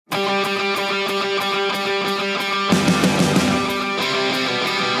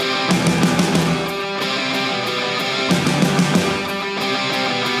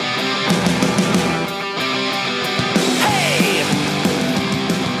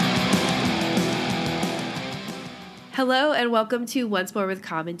Hello and welcome to Once More with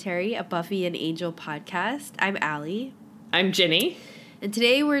Commentary, a Buffy and Angel podcast. I'm Allie. I'm Ginny. And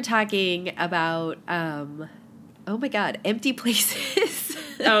today we're talking about, empty places.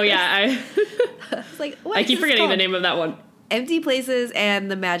 Oh, yeah. I was like, what I is keep this forgetting called? the name of that one. Empty Places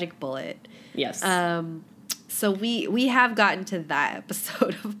and the Magic Bullet. Yes. So we have gotten to that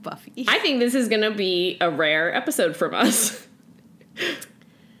episode of Buffy. I think this is going to be a rare episode from us.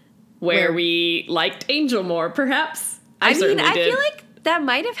 Where we liked Angel more, perhaps. I feel like that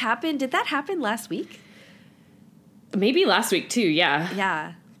might have happened. Did that happen last week? Maybe last week, too, yeah.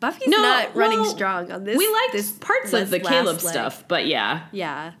 Yeah. Buffy's not running strong on this. We liked parts of the Caleb stuff, but yeah.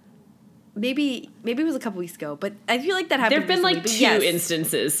 Yeah. Maybe it was a couple weeks ago, but I feel like that happened. There have been like two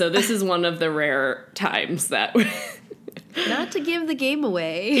instances, so this is one of the rare times that... Not to give the game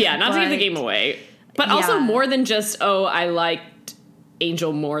away. Yeah, not to give the game away. But also more than just, I liked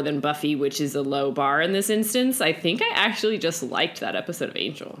Angel more than Buffy, which is a low bar in this instance. I think I actually just liked that episode of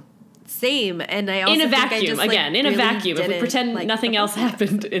Angel. Same, and I also in a think vacuum, I just, again, in really a vacuum, if we pretend like nothing else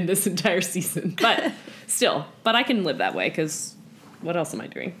happened in this entire season. But still, I can live that way, because what else am I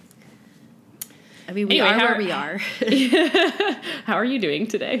doing? I mean, we are where we are. How are you doing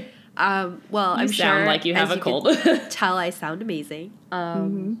today? I'm sure sound like you have a cold. Tell I sound amazing.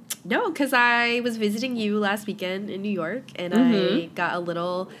 No, because I was visiting you last weekend in New York, and I got a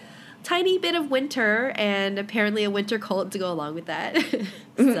little tiny bit of winter, and apparently a winter cold to go along with that.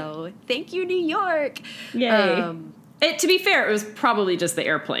 So thank you, New York. Yay. To be fair, it was probably just the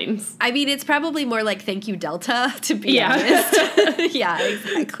airplanes. I mean, it's probably more like thank you, Delta, to be honest. Yeah,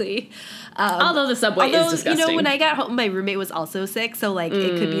 exactly. Although the subway is disgusting. You know, when I got home, my roommate was also sick, so, like,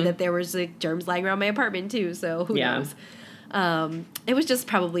 it could be that there was, like, germs lying around my apartment, too, so who knows. It was just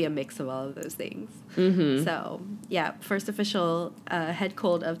probably a mix of all of those things. Mm-hmm. So, yeah, first official head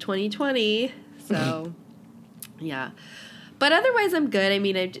cold of 2020, so, yeah. But otherwise, I'm good. I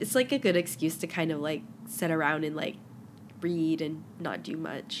mean, it's, like, a good excuse to kind of, like, sit around and, like, read and not do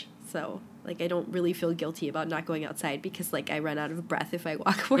much, so... Like, I don't really feel guilty about not going outside because, like, I run out of breath if I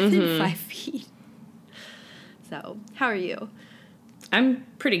walk more than 5 feet. So, how are you? I'm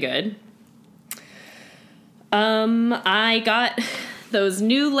pretty good. I got those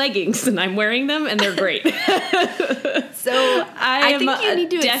new leggings, and I'm wearing them, and they're great. So, I think you need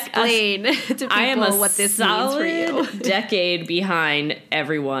to explain to people what this means for you. Decade behind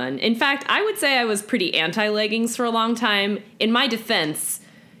everyone. In fact, I would say I was pretty anti-leggings for a long time. In my defense...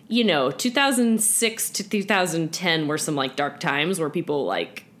 2006 to 2010 were some, like, dark times where people,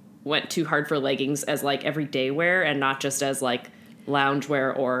 like, went too hard for leggings as, like, everyday wear and not just as, like, lounge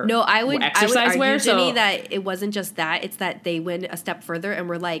wear or exercise wear. Ginny, that it wasn't just that. It's that they went a step further and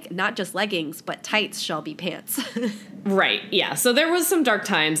were like, not just leggings, but tights shall be pants. Right, yeah. So there was some dark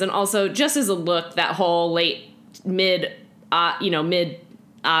times. And also, just as a look, that whole mid-aughts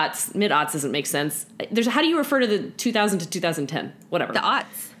doesn't make sense. How do you refer to the 2000 to 2010? Whatever. The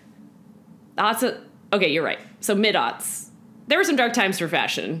aughts. Okay, you're right. So mid-aughts. There were some dark times for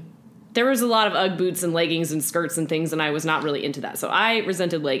fashion. There was a lot of Ugg boots and leggings and skirts and things, and I was not really into that. So I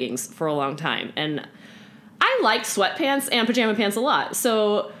resented leggings for a long time. And I liked sweatpants and pajama pants a lot.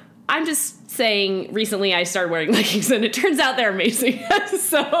 So I'm just saying recently I started wearing leggings, and it turns out they're amazing.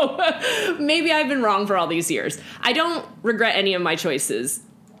 So maybe I've been wrong for all these years. I don't regret any of my choices.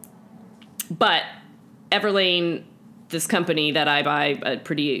 But Everlane... this company that I buy a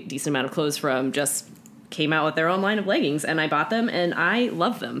pretty decent amount of clothes from just came out with their own line of leggings, and I bought them, and I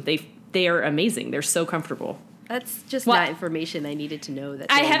love them. They are amazing. They're so comfortable. That's just not information I needed to know.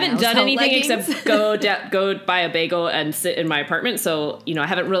 That I haven't done anything except go buy a bagel and sit in my apartment. So, I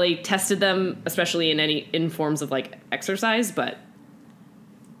haven't really tested them, especially in forms of, like, exercise, but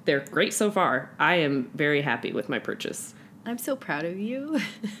they're great so far. I am very happy with my purchase. I'm so proud of you.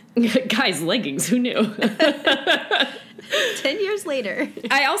 Guys, leggings, who knew? 10 years later.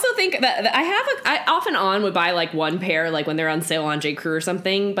 I also think that I off and on would buy, like, one pair, like, when they're on sale on J. Crew or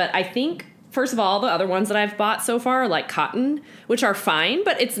something. But I think, first of all, the other ones that I've bought so far are, like, cotton, which are fine,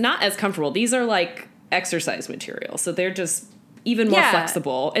 but it's not as comfortable. These are, like, exercise material, so they're just even more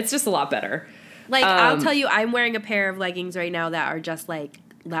flexible. It's just a lot better. Like, I'll tell you, I'm wearing a pair of leggings right now that are just, like,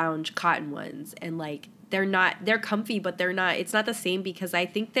 lounge cotton ones, and, like, they're comfy, but it's not the same because I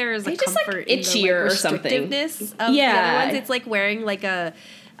think there's a comfort in the, like, restrictiveness of the other ones. It's like wearing like a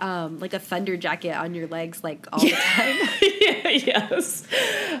thunder jacket on your legs, like, all the time. Yes.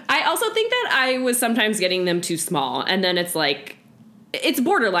 I also think that I was sometimes getting them too small, and then it's like, it's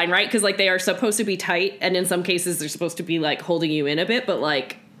borderline, right? Because, like, they are supposed to be tight, and in some cases they're supposed to be, like, holding you in a bit, but,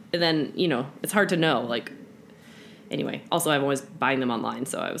 like, then, it's hard to know, like, anyway. Also, I'm always buying them online,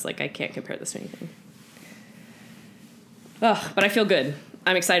 so I was like, I can't compare this to anything. Oh, but I feel good.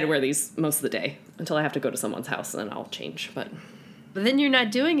 I'm excited to wear these most of the day until I have to go to someone's house, and then I'll change. But then you're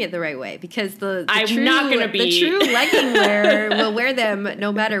not doing it the right way, because the true legging wearer will wear them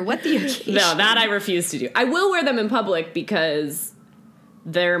no matter what the occasion. No, that I refuse to do. I will wear them in public because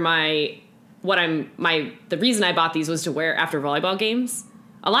they're the reason I bought these was to wear after volleyball games.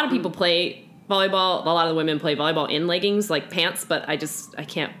 A lot of people play volleyball. A lot of the women play volleyball in leggings, like pants, but I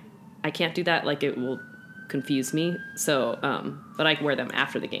can't do that. Like, it will confuse me. So, but I can wear them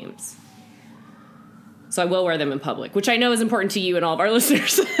after the games. So I will wear them in public, which I know is important to you and all of our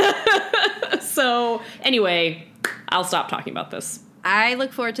listeners. So anyway, I'll stop talking about this. I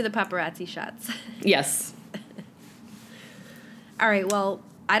look forward to the paparazzi shots. Yes. All right, well,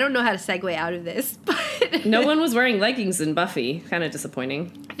 I don't know how to segue out of this, but... No one was wearing leggings in Buffy. Kind of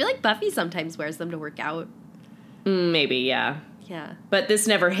disappointing. I feel like Buffy sometimes wears them to work out. Maybe, yeah. Yeah. But this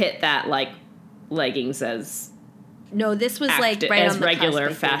never hit that, like, leggings as... No, this was, like, right on the regular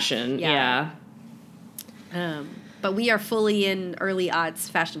cusp, fashion, yeah. But we are fully in early aughts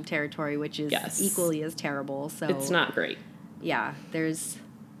fashion territory, which is equally as terrible. So it's not great. Yeah, there's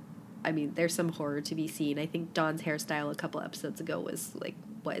some horror to be seen. I think Dawn's hairstyle a couple episodes ago was like,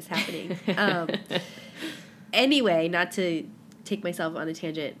 what is happening? Anyway, not to take myself on a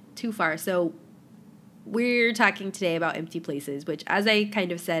tangent too far. So we're talking today about Empty Places, which, as I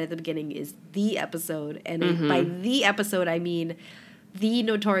kind of said at the beginning, is the episode. And by the episode, I mean the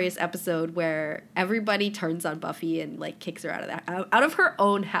notorious episode where everybody turns on Buffy and, like, kicks her out of her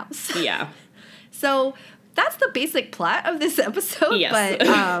own house. Yeah. So that's the basic plot of this episode. Yes. But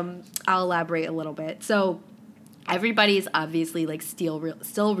I'll elaborate a little bit. So everybody's obviously, like, still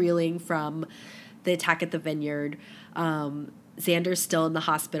reeling from the attack at the vineyard. Xander's still in the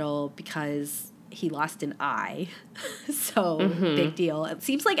hospital because he lost an eye. So big deal. It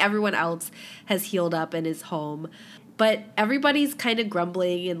seems like everyone else has healed up and is home. But everybody's kind of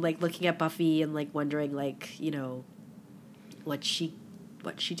grumbling and, like, looking at Buffy and, like, wondering, like, you know, what's she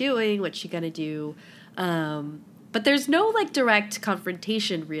doing? What's she gonna do? But there's no, like, direct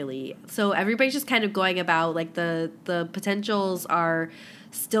confrontation, really. So everybody's just kind of going about, like, the potentials are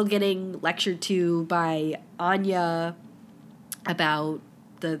still getting lectured to by Anya about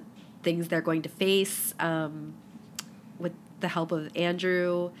the things they're going to face with the help of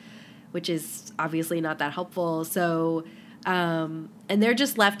Andrew, which is obviously not that helpful. So, and they're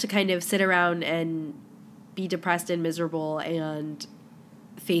just left to kind of sit around and be depressed and miserable, and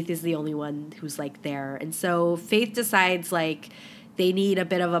Faith is the only one who's, like, there. And so Faith decides, like, they need a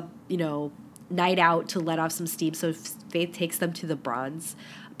bit of a, you know, night out to let off some steam, so Faith takes them to the Bronze.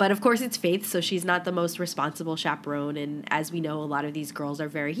 But, of course, it's Faith, so she's not the most responsible chaperone, and as we know, a lot of these girls are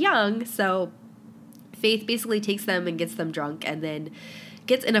very young, so Faith basically takes them and gets them drunk, and then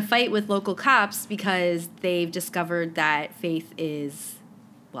gets in a fight with local cops because they've discovered that Faith is,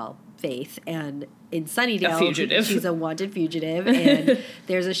 well, Faith, and in Sunnydale, she's a wanted fugitive, and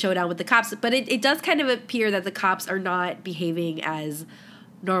there's a showdown with the cops. But it does kind of appear that the cops are not behaving as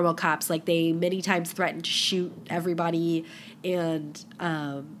normal cops. Like, they many times threaten to shoot everybody, and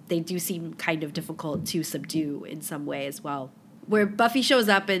they do seem kind of difficult to subdue in some way as well. Where Buffy shows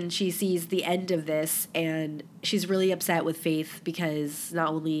up and she sees the end of this, and she's really upset with Faith because not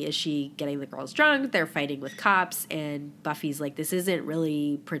only is she getting the girls drunk, they're fighting with cops, and Buffy's like, this isn't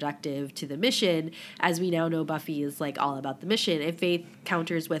really productive to the mission. As we now know, Buffy is, like, all about the mission. And Faith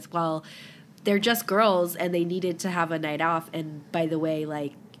counters with, well, they're just girls and they needed to have a night off, and by the way,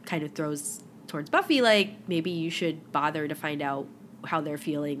 like, kind of throws towards Buffy, like, maybe you should bother to find out how they're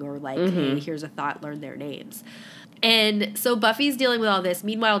feeling, or, like, hey, here's a thought, learn their names. And so Buffy's dealing with all this.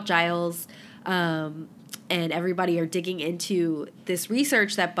 Meanwhile, Giles and everybody are digging into this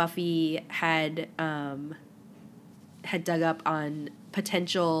research that Buffy had dug up on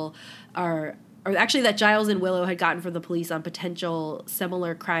potential, or actually that Giles and Willow had gotten from the police on potential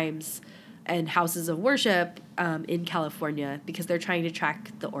similar crimes and houses of worship in California, because they're trying to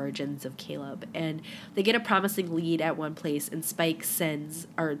track the origins of Caleb. And they get a promising lead at one place, and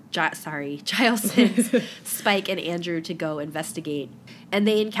Giles sends Spike and Andrew to go investigate. And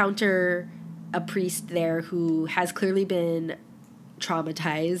they encounter a priest there who has clearly been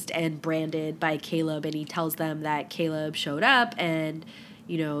traumatized and branded by Caleb, and he tells them that Caleb showed up and,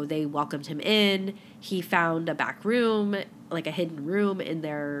 you know, they welcomed him in. He found a back room, like a hidden room in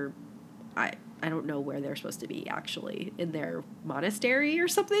their... I don't know where they're supposed to be, actually, in their monastery or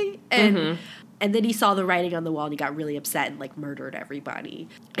something. And and then he saw the writing on the wall and he got really upset and, like, murdered everybody.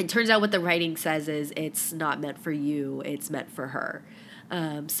 It turns out what the writing says is it's not meant for you, it's meant for her.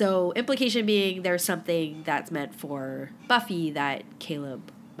 So implication being there's something that's meant for Buffy that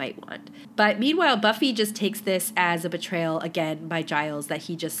Caleb might want. But meanwhile, Buffy just takes this as a betrayal again by Giles that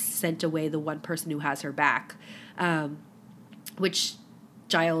he just sent away the one person who has her back, which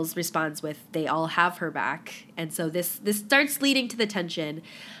Giles responds with, they all have her back. And so this starts leading to the tension.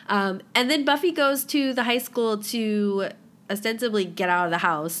 And then Buffy goes to the high school to ostensibly get out of the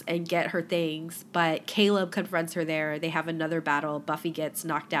house and get her things, but Caleb confronts her there. They have another battle. Buffy gets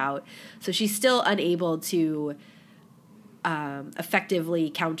knocked out. So she's still unable to effectively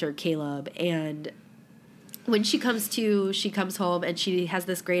counter Caleb. And when she comes home and she has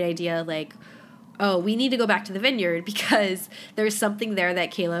this great idea, like, oh, we need to go back to the vineyard because there's something there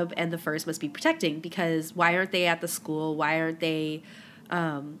that Caleb and the Firs must be protecting, because why aren't they at the school? Why aren't they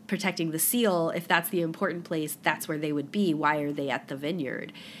protecting the seal? If that's the important place, that's where they would be. Why are they at the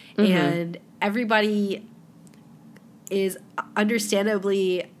vineyard? Mm-hmm. And everybody is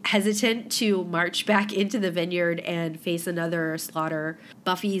understandably hesitant to march back into the vineyard and face another slaughter.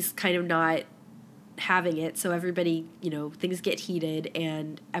 Buffy's kind of not having it, so everybody, things get heated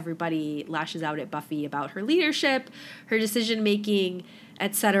and everybody lashes out at Buffy about her leadership, her decision making,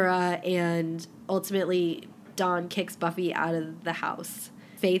 etc. And ultimately Dawn kicks Buffy out of the house.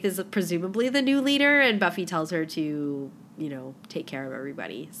 Faith is presumably the new leader, and Buffy tells her to take care of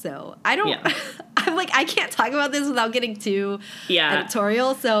everybody. So I don't I'm like, I can't talk about this without getting too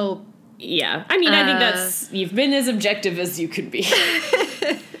editorial, so I mean, I think that's, you've been as objective as you could be.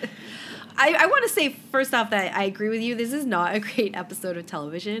 I want to say, first off, that I agree with you. This is not a great episode of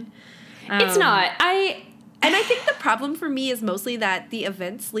television. It's not. And I think the problem for me is mostly that the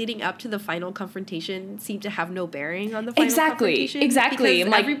events leading up to the final confrontation seem to have no bearing on the final confrontation. Exactly.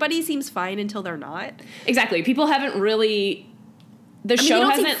 Because everybody seems fine until they're not. Exactly. People haven't really... The show they don't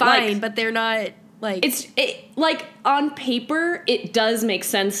hasn't... seem fine, but they're not, like... Like, on paper, it does make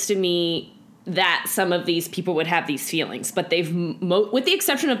sense to me that some of these people would have these feelings, but they've, with the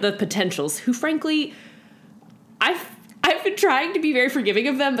exception of the potentials, who frankly, I've been trying to be very forgiving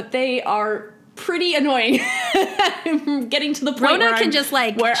of them, but they are pretty annoying. I'm getting to the point Rona can just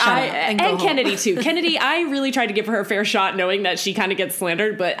like where shut up and go home. Kennedy too. Kennedy, I really tried to give her a fair shot, knowing that she kind of gets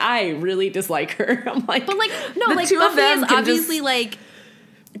slandered, but I really dislike her. I'm like, but like no, like Buffy is obviously like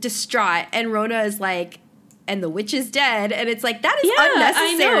distraught, and Rona is like, and the witch is dead, and it's like, that is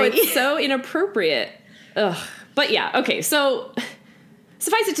unnecessary. I know, it's so inappropriate. Ugh. But yeah, okay, so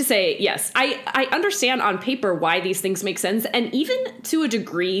suffice it to say, yes, I understand on paper why these things make sense, and even to a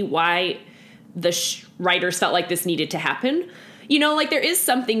degree why the writers felt like this needed to happen. Like, there is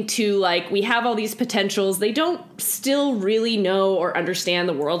something to, like, we have all these potentials. They don't still really know or understand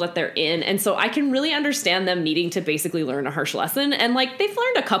the world that they're in. And so I can really understand them needing to basically learn a harsh lesson. And, like, they've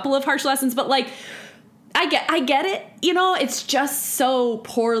learned a couple of harsh lessons, but, like, I get it. It's just so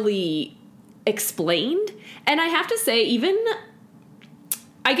poorly explained. And I have to say, even...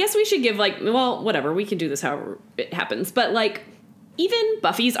 I guess we should give, like... Well, whatever. We can do this however it happens. But, like... Even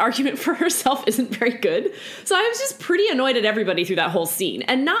Buffy's argument for herself isn't very good. So I was just pretty annoyed at everybody through that whole scene.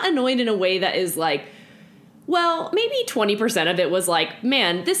 And not annoyed in a way that is like, well, maybe 20% of it was like,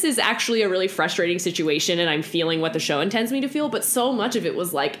 man, this is actually a really frustrating situation and I'm feeling what the show intends me to feel. But so much of it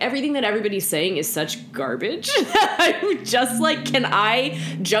was like, everything that everybody's saying is such garbage. I'm just like, can I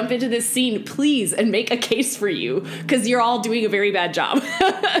jump into this scene, please, and make a case for you? Because you're all doing a very bad job.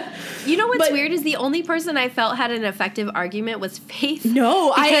 You know what's weird is the only person I felt had an effective argument was Faith.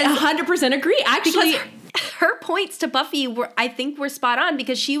 No, I 100% agree. Actually, her points to Buffy were spot on,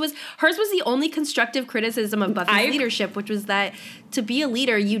 because hers was the only constructive criticism of Buffy's leadership, which was that to be a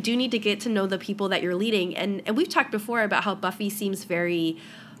leader, you do need to get to know the people that you're leading. And we've talked before about how Buffy seems very,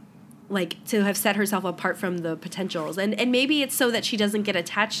 like, to have set herself apart from the potentials. And maybe it's so that she doesn't get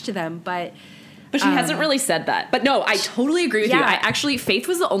attached to them, but she hasn't really said that. But no, I totally agree with you. Faith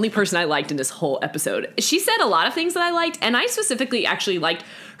was the only person I liked in this whole episode. She said a lot of things that I liked, and I specifically actually liked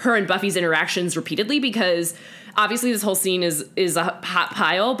her and Buffy's interactions repeatedly, because obviously this whole scene is a hot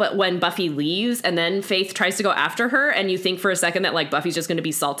pile, but when Buffy leaves and then Faith tries to go after her, and you think for a second that, like, Buffy's just going to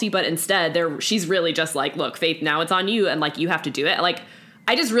be salty, but instead she's really just like, look, Faith, now it's on you, and, like, you have to do it. Like,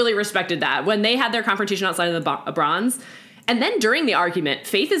 I just really respected that. When they had their confrontation outside of the bronze, and then during the argument,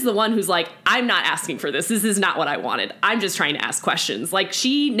 Faith is the one who's like, I'm not asking for this. This is not what I wanted. I'm just trying to ask questions. Like,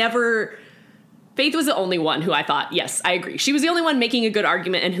 Faith was the only one who I thought, yes, I agree. She was the only one making a good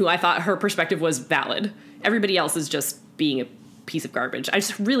argument and who I thought her perspective was valid. Everybody else is just being a piece of garbage.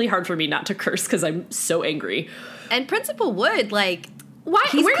 It's really hard for me not to curse because I'm so angry. And Principal Wood, like,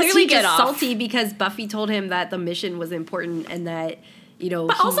 he's where clearly does he get just off? Salty because Buffy told him that the mission was important and that,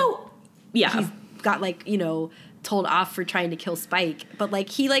 But also, yeah. He's got, like, told off for trying to kill Spike, but like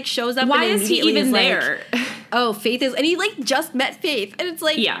he like shows up. Why and is he even there? Like, oh, Faith is, and he like just met Faith, and it's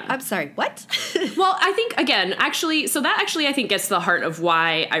like, yeah, I'm sorry, what? Well, I think again, actually, so that actually I think gets to the heart of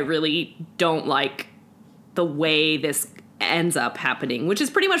why I really don't like the way this ends up happening, which is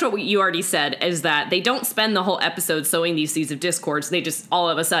pretty much what you already said, is that they don't spend the whole episode sowing these seeds of discord. So they just all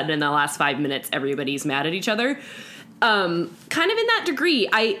of a sudden in the last 5 minutes, everybody's mad at each other. Kind of in that degree,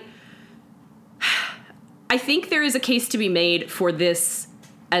 I think there is a case to be made for this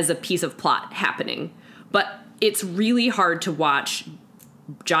as a piece of plot happening, but it's really hard to watch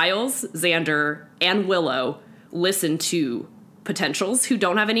Giles, Xander, and Willow listen to potentials who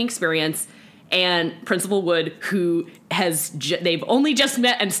don't have any experience, and Principal Wood, who they've only just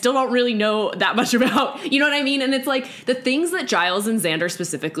met and still don't really know that much about, you know what I mean? And it's like the things that Giles and Xander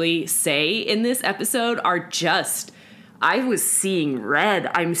specifically say in this episode are just, I was seeing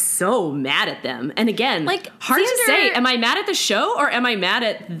red. I'm so mad at them. And again, like, hard to say, am I mad at the show or am I mad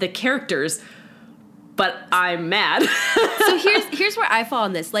at the characters? But I'm mad. So here's where I fall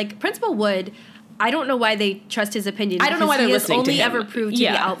on this. Like, Principal Wood, I don't know why they trust his opinion. I don't know why they're listening to him. He has only ever proved to be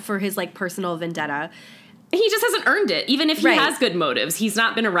out for his like personal vendetta. He just hasn't earned it. Even if he has good motives, he's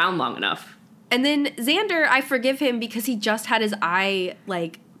not been around long enough. And then Xander, I forgive him because he just had his eye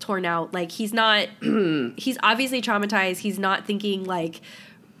like torn out. Like, he's not, he's obviously traumatized. He's not thinking, like,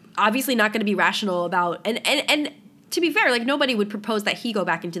 obviously not going to be rational about, and to be fair, like, nobody would propose that he go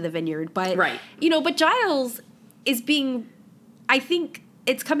back into the vineyard, but, you know, but Giles is being, I think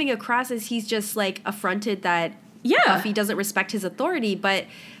it's coming across as he's just, like, affronted that Buffy doesn't respect his authority, but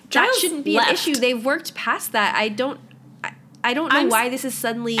Giles that shouldn't be an issue. They've worked past that. I don't know why this is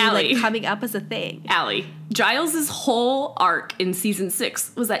suddenly like coming up as a thing. Allie, Giles' whole arc in season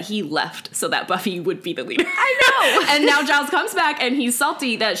 6 was that he left so that Buffy would be the leader. I know. And now Giles comes back and he's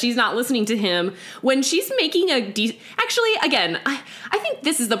salty that she's not listening to him when she's making actually, again, I think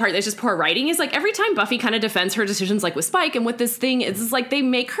this is the part that's just poor writing, is like every time Buffy kind of defends her decisions like with Spike and with this thing, it's just like they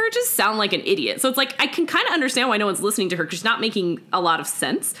make her just sound like an idiot. So it's like I can kind of understand why no one's listening to her because she's not making a lot of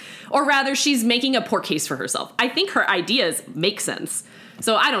sense. Or rather, she's making a poor case for herself. I think her ideas make sense.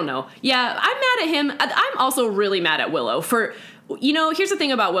 So I don't know. Yeah, I'm mad at him. I'm also really mad at Willow for, you know, here's the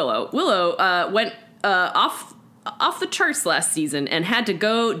thing about Willow. Willow went off the charts last season and had to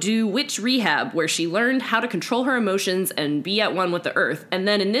go do witch rehab where she learned how to control her emotions and be at one with the earth. And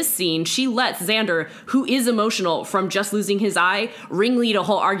then in this scene, she lets Xander, who is emotional from just losing his eye, ringlead a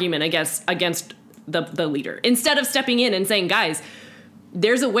whole argument against the leader. Instead of stepping in and saying, guys,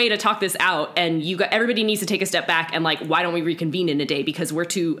 there's a way to talk this out, and everybody needs to take a step back and like, why don't we reconvene in a day because we're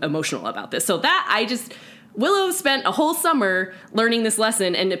too emotional about this. So Willow spent a whole summer learning this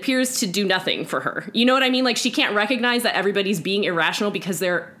lesson and appears to do nothing for her. You know what I mean? Like, she can't recognize that everybody's being irrational because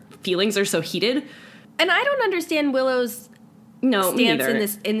their feelings are so heated. And I don't understand Willow's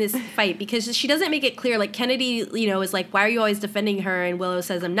stance in this fight, because she doesn't make it clear. Like, Kennedy, you know, is like, why are you always defending her? And Willow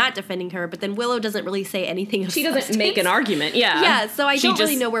says, I'm not defending her. But then Willow doesn't really say anything. She doesn't make an argument. Yeah. So I don't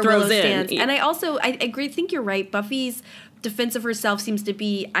really know where Willow stands. And I agree. Think you're right. Buffy's defense of herself seems to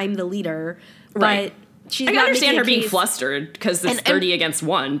be, I'm the leader. Right. But she's I not understand her being flustered because it's 30 against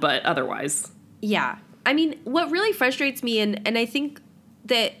 1, but otherwise. Yeah. I mean, what really frustrates me, and I think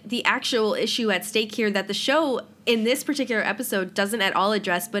that the actual issue at stake here that the show in this particular episode doesn't at all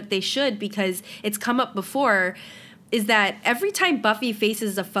address, but they should because it's come up before, is that every time Buffy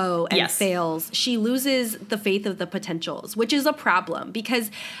faces a foe and fails, she loses the faith of the potentials, which is a problem, because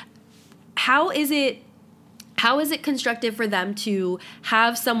how is it constructive for them to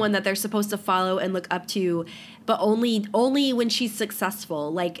have someone that they're supposed to follow and look up to, but only when she's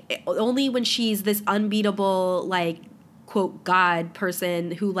successful, like only when she's this unbeatable, like, quote, God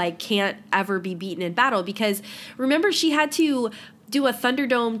person who like can't ever be beaten in battle? Because remember, she had to do a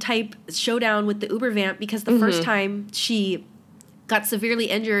Thunderdome type showdown with the Ubervamp because the first time she got severely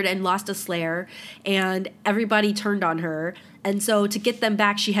injured and lost a Slayer and everybody turned on her. And so to get them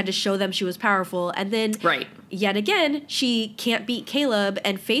back, she had to show them she was powerful. And then yet again, she can't beat Caleb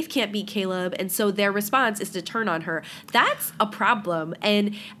and Faith can't beat Caleb. And so their response is to turn on her. That's a problem.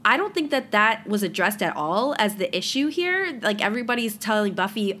 And I don't think that was addressed at all as the issue here. Like, everybody's telling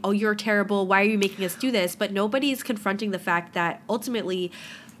Buffy, oh, you're terrible. Why are you making us do this? But nobody's confronting the fact that ultimately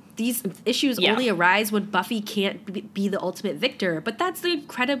these issues only arise when Buffy can't be the ultimate victor. But that's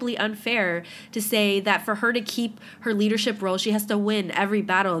incredibly unfair to say that for her to keep her leadership role, she has to win every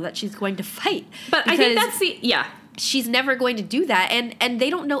battle that she's going to fight. But I think that's she's never going to do that. And they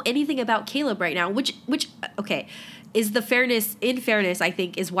don't know anything about Caleb right now, which is the fairness, I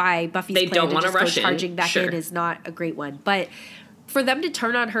think, is why Buffy's plan to just go charging back in is not a great one. But for them to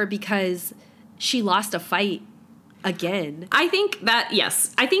turn on her because she lost a fight again. I think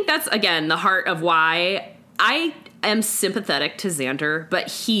that's, again, the heart of why I am sympathetic to Xander,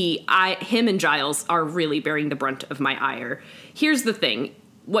 but him and Giles are really bearing the brunt of my ire. Here's the thing.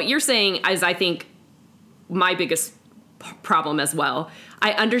 What you're saying is, I think, my biggest problem as well.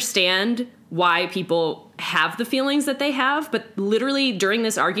 I understand why people have the feelings that they have, but literally during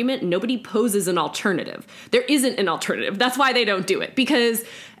this argument, nobody poses an alternative. There isn't an alternative. That's why they don't do it. Because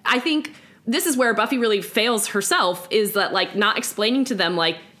I think this is where Buffy really fails herself, is that, like, not explaining to them,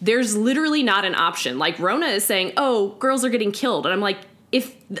 like, there's literally not an option. Like, Rona is saying, oh, girls are getting killed. And I'm like,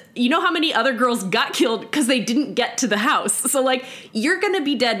 you know how many other girls got killed because they didn't get to the house. So, like, you're going to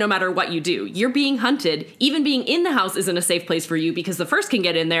be dead no matter what you do. You're being hunted. Even being in the house isn't a safe place for you because the first can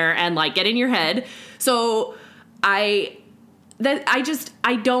get in there and, like, get in your head. So they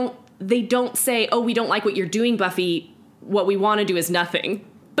don't say, oh, we don't like what you're doing, Buffy. What we want to do is nothing.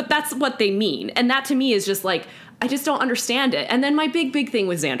 But that's what they mean. And that to me is just like, I just don't understand it. And then my big thing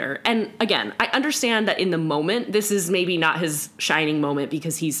with Xander. And again, I understand that in the moment, this is maybe not his shining moment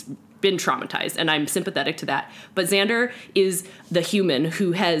because he's been traumatized, and I'm sympathetic to that. But Xander is the human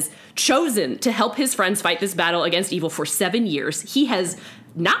who has chosen to help his friends fight this battle against evil for 7 years. He has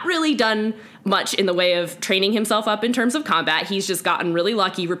not really done much in the way of training himself up in terms of combat. He's just gotten really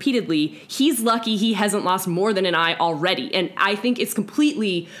lucky repeatedly. He's lucky he hasn't lost more than an eye already. And I think it's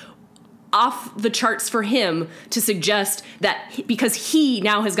completely off the charts for him to suggest that because he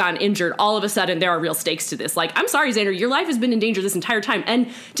now has gotten injured, all of a sudden there are real stakes to this. Like, I'm sorry, Xander, your life has been in danger this entire time. And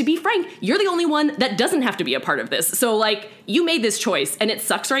to be frank, you're the only one that doesn't have to be a part of this. So, like, you made this choice and it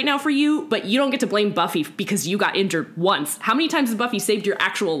sucks right now for you, but you don't get to blame Buffy because you got injured once. How many times has Buffy saved your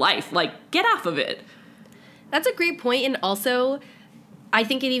actual life? Like, get off of it. That's a great point. And also, I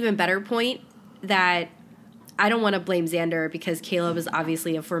think an even better point that I don't want to blame Xander because Caleb is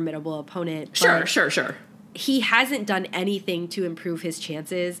obviously a formidable opponent. Sure. He hasn't done anything to improve his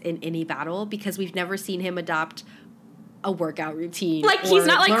chances in any battle because we've never seen him adopt a workout routine. Like, he's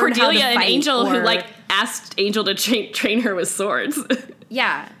not like Cordelia and Angel who, like, asked Angel to train her with swords.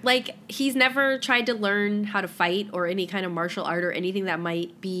 Yeah. Like, he's never tried to learn how to fight or any kind of martial art or anything that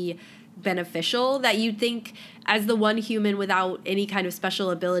might be beneficial that you'd think as the one human without any kind of special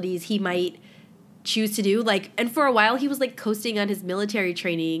abilities he might choose to do. Like, and for a while he was, like, coasting on his military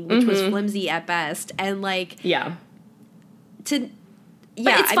training, which was flimsy at best, and, like,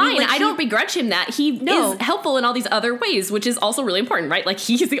 but it's fine. Like, I don't begrudge him that. He is helpful in all these other ways, which is also really important, right? Like,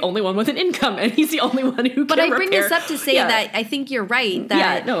 he's the only one with an income, and he's the only one who But I bring this up to say that I think you're right,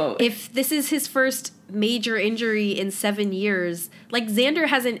 that if this is his first major injury in 7 years, like, Xander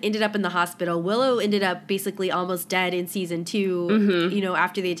hasn't ended up in the hospital. Willow ended up basically almost dead in season 2, you know,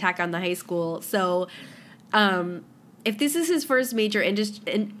 after the attack on the high school. So, if this is his first major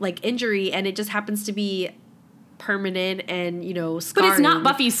injury and it just happens to be permanent and, you know, scarring. But it's not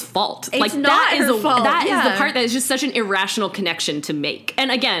Buffy's fault. It's like, not her fault. That is the part that is just such an irrational connection to make.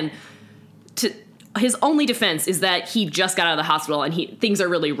 And again, his only defense is that he just got out of the hospital and things are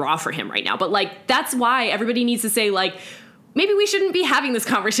really raw for him right now. But, like, that's why everybody needs to say, like, maybe we shouldn't be having this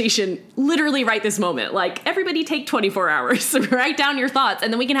conversation literally right this moment. Like, everybody take 24 hours, write down your thoughts,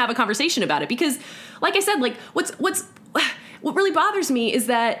 and then we can have a conversation about it. Because, like I said, like, what really bothers me is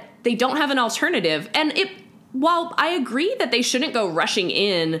that they don't have an alternative. And while I agree that they shouldn't go rushing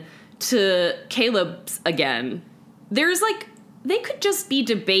in to Caleb's again, there's, like, they could just be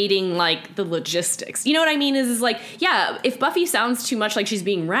debating, like, the logistics. You know what I mean? Is like, yeah, if Buffy sounds too much like she's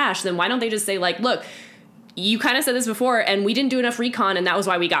being rash, then why don't they just say, like, look, you kind of said this before, and we didn't do enough recon, and that was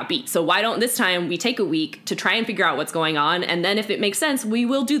why we got beat. So why don't this time we take a week to try and figure out what's going on, and then if it makes sense, we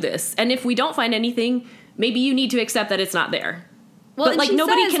will do this. And if we don't find anything, maybe you need to accept that it's not there. Well, but, like,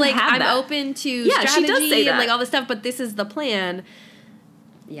 nobody says, can like, have I'm that. open to strategy she does say that. And, like, all this stuff, but this is the plan.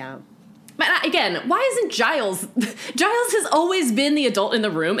 Yeah. But again, why isn't Giles? Giles has always been the adult in the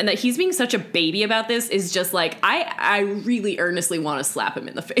room, and that he's being such a baby about this is just, like, I really earnestly want to slap him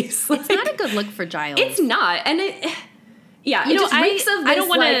in the face. Like, it's not a good look for Giles. It's not, and it just reeks of this. I don't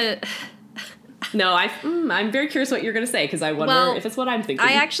want to. No, I'm very curious what you're going to say, because I wonder if it's what I'm thinking.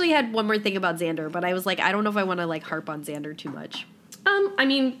 I actually had one more thing about Xander, but I was like, I don't know if I want to, like, harp on Xander too much. I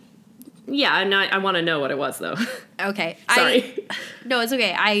mean, yeah, I want to know what it was, though. Okay. Sorry. No, it's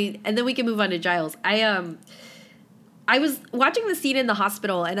okay. And then we can move on to Giles. I was watching the scene in the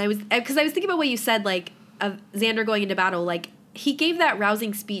hospital, and because I was thinking about what you said, like, of Xander going into battle. Like, he gave that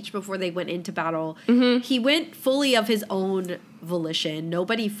rousing speech before they went into battle. Mm-hmm. He went fully of his own volition.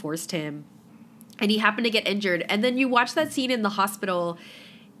 Nobody forced him. And he happened to get injured. And then you watch that scene in the hospital,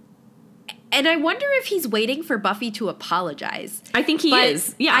 and I wonder if he's waiting for Buffy to apologize. I think he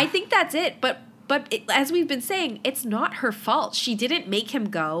is. Yeah. I think that's it. But But as we've been saying, it's not her fault. She didn't make him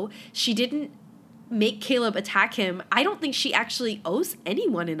go. She didn't make Caleb attack him. I don't think she actually owes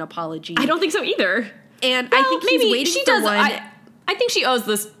anyone an apology. I don't think so either. And I think he's waiting for one. I think she owes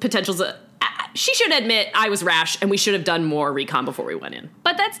this potential. She should admit I was rash and we should have done more recon before we went in.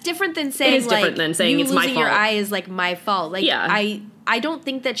 But that's different than saying, it is different than saying it's my fault. Your eye is like my fault. Like, yeah. I don't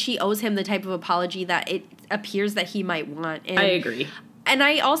think that she owes him the type of apology that it appears that he might want. And, I agree. And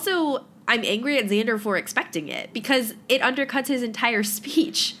I'm angry at Xander for expecting it because it undercuts his entire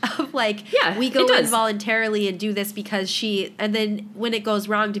speech of like, we go involuntarily and do this because and then when it goes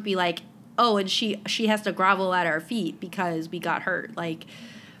wrong to be like, oh, and she has to grovel at our feet because we got hurt. Like,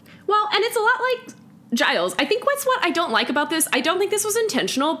 well, and it's a lot like Giles. I think what's what I don't like about this, I don't think this was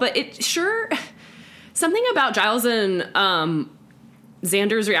intentional, but something about Giles and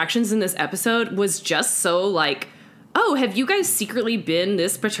Xander's reactions in this episode was just so like, oh, have you guys secretly been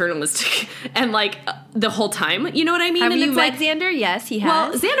this paternalistic and like the whole time? You know what I mean? Have and you met Xander? Yes, he has.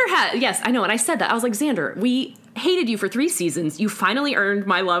 Well, Xander had. Yes, I know. And I said that. I was like, Xander, we hated you for 3 seasons. You finally earned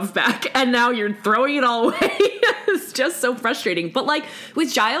my love back. And now you're throwing it all away. It's just so frustrating. But like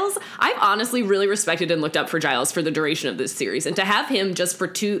with Giles, I've honestly really respected and looked up for Giles for the duration of this series. And to have him just for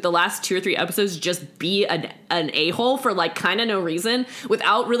the last 2 or 3 episodes just be an a-hole for like kind of no reason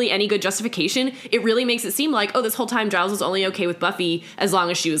without really any good justification, it really makes it seem like, oh, this whole time Giles was only okay with Buffy as long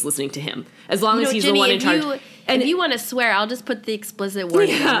as she was listening to him. As long as he's Jenny, the one in charge. And if you want to swear, I'll just put the explicit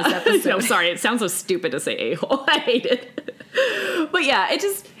wording on this episode. No, sorry. It sounds so stupid to say a-hole. I hate it. But yeah,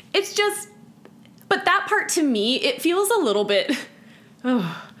 it's just, but that part to me, it feels a little bit,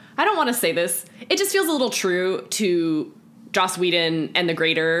 I don't want to say this. It just feels a little true to Joss Whedon and the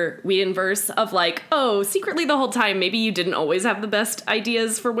greater Whedonverse of like, oh, secretly the whole time, maybe you didn't always have the best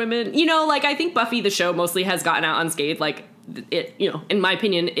ideas for women. You know, like I think Buffy, the show, mostly has gotten out unscathed. Like it, you know, in my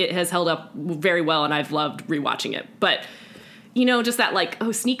opinion, it has held up very well and I've loved rewatching it. But, you know, just that like, oh,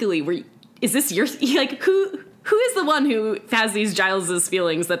 sneakily, is this your, like, who is the one who has these Giles's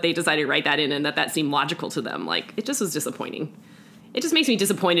feelings that they decided to write that in and that seemed logical to them? Like, it just was disappointing. It just makes me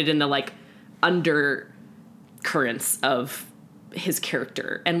disappointed in the like undercurrents of his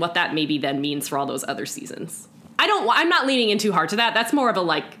character and what that maybe then means for all those other seasons. I'm not leaning in too hard to that. That's more of a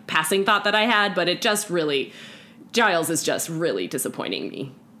like passing thought that I had, but it just really, Giles is just really disappointing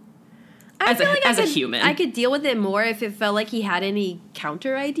me. As a human. I could deal with it more if it felt like he had any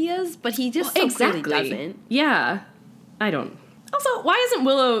counter ideas, but he just clearly doesn't. Yeah. I don't. Also, why isn't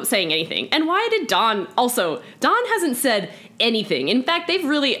Willow saying anything? And why did Dawn hasn't said anything. In fact, they've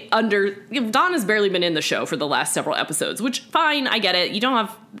really Dawn has barely been in the show for the last several episodes, which fine, I get it. You don't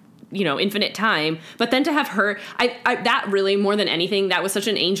have, you know, infinite time, but then to have her, that really more than anything, that was such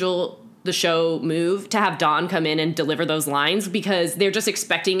an Angel the show move to have Dawn come in and deliver those lines because they're just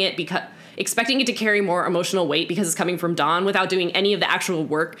expecting it to carry more emotional weight because it's coming from Dawn without doing any of the actual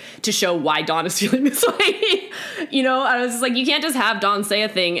work to show why Dawn is feeling this way. You know, I was just like, you can't just have Dawn say a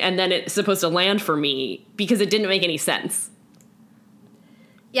thing and then it's supposed to land for me because it didn't make any sense.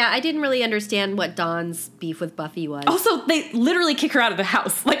 Yeah, I didn't really understand what Dawn's beef with Buffy was. Also, they literally kick her out of the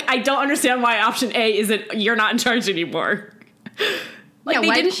house. Like, I don't understand why option A isn't you're not in charge anymore. Like, yeah,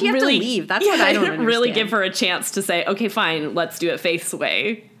 why does she have to leave? That's what I don't understand. Really give her a chance to say, okay, fine, let's do it Faith's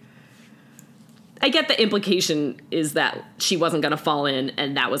way. I get the implication is that she wasn't going to fall in,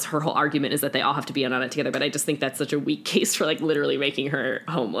 and that was her whole argument, is that they all have to be in on it together, but I just think that's such a weak case for, like, literally making her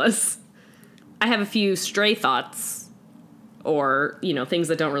homeless. I have a few stray thoughts, or, you know, things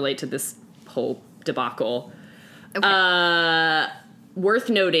that don't relate to this whole debacle. Okay. Worth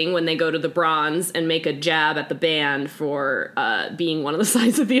noting, when they go to the Bronze and make a jab at the band for being one of the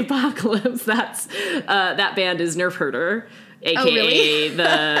signs of the apocalypse, that band is Nerf Herder, a.k.a.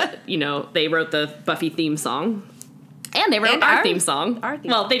 the, you know, they wrote the Buffy theme song. And they wrote our theme song.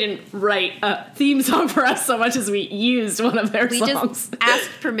 Well, they didn't write a theme song for us so much as we used one of their songs. We just asked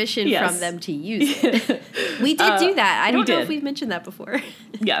permission from them to use it. We did do that. I don't know if we've mentioned that before.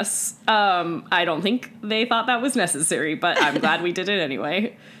 Yes. I don't think they thought that was necessary, but I'm glad we did it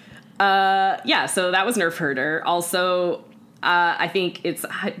anyway. Yeah, so that was Nerf Herder. Also, I think it's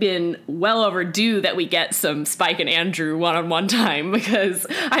been well overdue that we get some Spike and Andrew one-on-one time because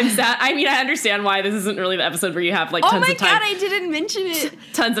I'm sad. I mean, I understand why this isn't really the episode where you have like tons of time. Oh my God, I didn't mention it.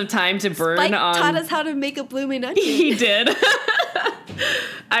 Tons of time to burn Spike on. taught us how to make a blooming onion. He did.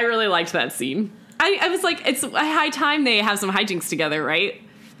 I really liked that scene. I was like, it's a high time they have some hijinks together, right?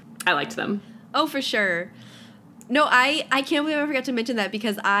 I liked them. Oh, for sure. No, I can't believe I forgot to mention that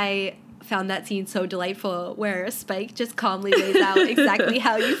because I found that scene so delightful where Spike just calmly lays out exactly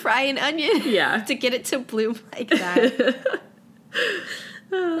how you fry an onion to get it to bloom like that.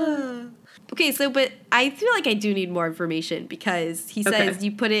 Okay, so, but I feel like I do need more information because he says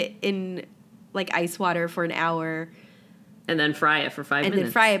you put it in, like, ice water for an hour. And then fry it for 5 minutes. And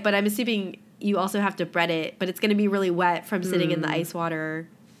then fry it, but I'm assuming you also have to bread it, but it's going to be really wet from sitting in the ice water.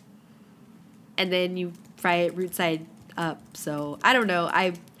 And then you fry it root side up, so I don't know.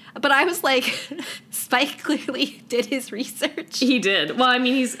 But I was like, Spike clearly did his research. He did. Well, I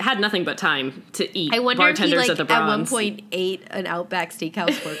mean, he's had nothing but time to eat. I wonder bartenders if he, like, at the Bronze. at one point ate an Outback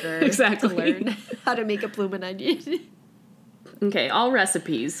Steakhouse burger exactly. to learn how to make a bloomin' onion. Okay, all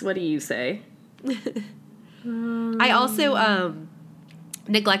recipes. What do you say? I also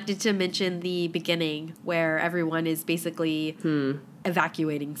neglected to mention the beginning where everyone is basically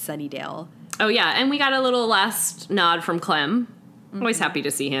evacuating Sunnydale. Oh, yeah, and we got a little last nod from Clem. Always happy to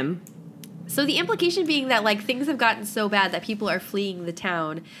see him. So the implication being that, like, things have gotten so bad that people are fleeing the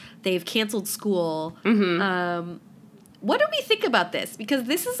town. They've canceled school. Mm-hmm. What do we think about this? Because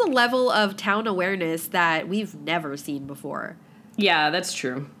this is a level of town awareness that we've never seen before. Yeah, that's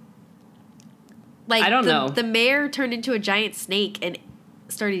true. Like, I don't know. The mayor turned into a giant snake and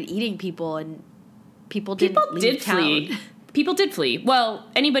started eating people, and people didn't leave town. Flee. People did flee. Well,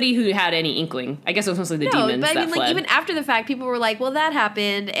 anybody who had any inkling. I guess it was mostly the demons but I mean, that fled. like, even after the fact, people were like, well, that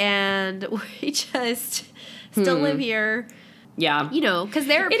happened, and we just still live here. Yeah. You know, because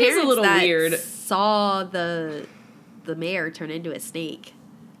there are it parents is a little that weird. saw the mayor turn into a snake.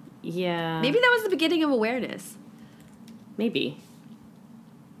 Yeah. Maybe that was the beginning of awareness. Maybe.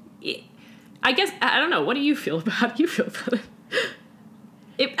 I guess, I don't know. What do you feel about it? How do you feel about it?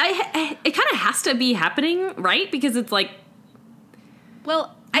 It kind of has to be happening, right? Because it's like...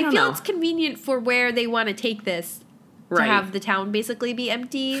 Well, I feel it's convenient for where they want to take this to have the town basically be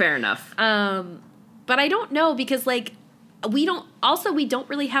empty. Fair enough. But I don't know because, like, we don't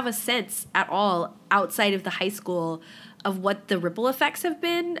really have a sense at all outside of the high school of what the ripple effects have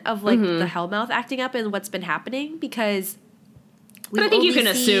been of, like, the Hellmouth acting up and what's been happening because but I think you can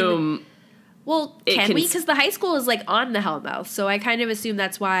assume... Well, can we? Because the high school is, like, on the Hellmouth, so I kind of assume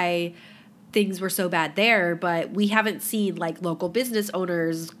that's why things were so bad there, but we haven't seen, like, local business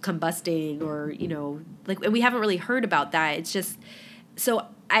owners combusting or, you know, like, we haven't really heard about that. It's just, so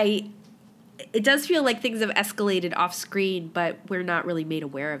it does feel like things have escalated off screen, but we're not really made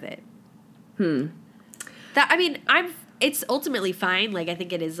aware of it. It's ultimately fine. Like, I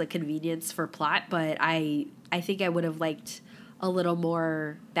think it is a convenience for plot, but I think I would have liked a little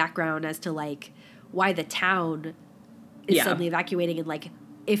more background as to, like, why the town is suddenly evacuating and, like,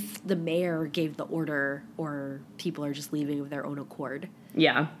 if the mayor gave the order or people are just leaving of their own accord.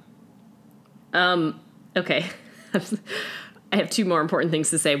 Yeah. Okay. I have two more important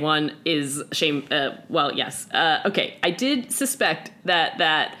things to say. One is shame. Yes. Okay. I did suspect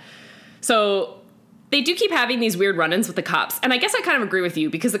that so they do keep having these weird run-ins with the cops. And I guess I kind of agree with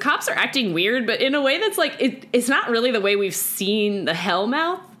you because the cops are acting weird, but in a way that's like, it's not really the way we've seen the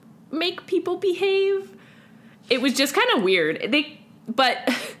Hellmouth make people behave. It was just kind of weird. But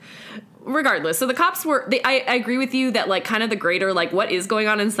regardless, so the cops were, I agree with you that, like, kind of the greater, like, what is going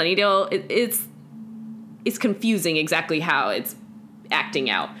on in Sunnydale, it's confusing exactly how it's acting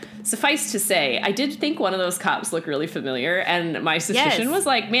out. Suffice to say, I did think one of those cops looked really familiar, and my suspicion was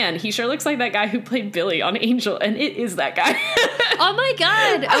like, man, he sure looks like that guy who played Billy on Angel, and it is that guy. Oh my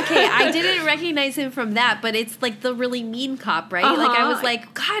god. Okay, I didn't recognize him from that, but it's like the really mean cop, right? Like, I was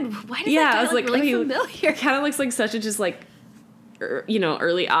like, God, why does that guy look really familiar? Kind of looks like such a just, like, you know,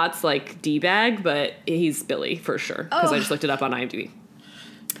 early aughts, like, D-bag, but he's Billy for sure, because I just looked it up on IMDb.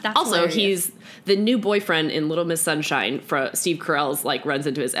 That's also, hilarious. he's the new boyfriend in Little Miss Sunshine. Steve Carell's, like, runs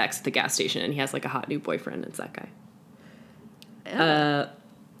into his ex at the gas station, and he has, like, a hot new boyfriend. It's that guy. Oh.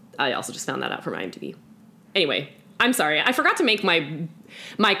 I also just found that out from IMDb. Anyway, I'm sorry. I forgot to make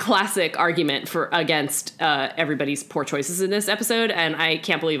my classic argument against everybody's poor choices in this episode, and I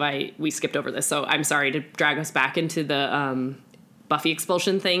can't believe we skipped over this. So I'm sorry to drag us back into the Buffy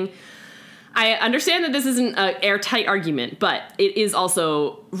expulsion thing. I understand that this isn't an airtight argument, but it is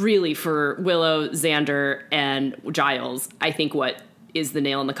also really for Willow, Xander, and Giles, I think what is the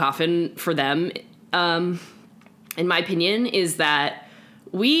nail in the coffin for them, in my opinion, is that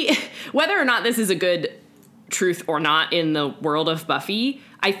whether or not this is a good truth or not in the world of Buffy,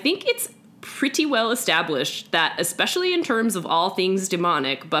 I think it's pretty well established that, especially in terms of all things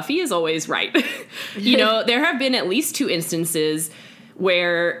demonic, Buffy is always right. You know, there have been at least 2 instances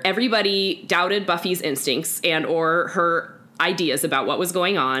where everybody doubted Buffy's instincts and or her ideas about what was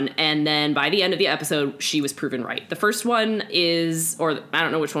going on, and then by the end of the episode, she was proven right. The first one is, or I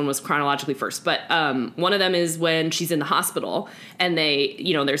don't know which one was chronologically first, but one of them is when she's in the hospital, and they,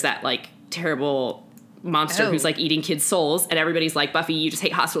 you know, there's that, like, terrible monster who's like eating kids' souls, and everybody's like, Buffy, you just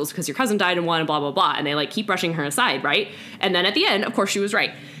hate hospitals because your cousin died in one, and blah, blah, blah. And they like keep brushing her aside, right? And then at the end, of course, she was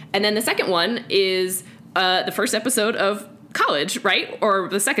right. And then the second one is the first episode of College, right? Or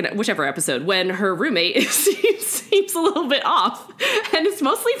the second, whichever episode, when her roommate seems a little bit off. And it's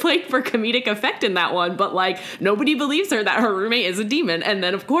mostly played for comedic effect in that one, but like nobody believes her that her roommate is a demon. And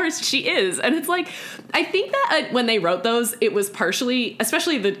then of course she is. And it's like, I think that when they wrote those, it was partially,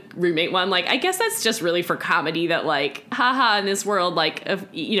 especially the roommate one, like I guess that's just really for comedy that like, haha, in this world, like,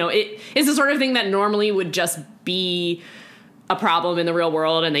 you know, it is the sort of thing that normally would just be a problem in the real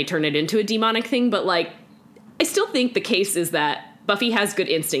world and they turn it into a demonic thing. But like, I still think the case is that Buffy has good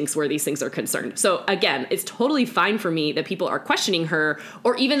instincts where these things are concerned. So again, it's totally fine for me that people are questioning her,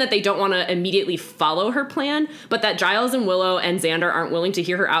 or even that they don't want to immediately follow her plan, but that Giles and Willow and Xander aren't willing to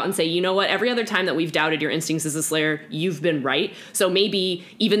hear her out and say, you know what, every other time that we've doubted your instincts as a Slayer, you've been right. So maybe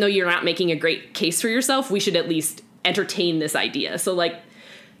even though you're not making a great case for yourself, we should at least entertain this idea. So like,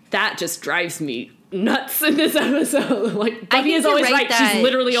 that just drives me nuts in this episode. Like, Buffy is always right. She's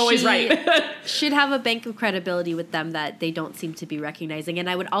literally always right. Should have a bank of credibility with them that they don't seem to be recognizing. And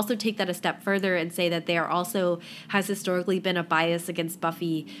I would also take that a step further and say that there also has historically been a bias against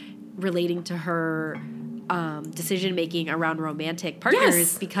Buffy relating to her decision-making around romantic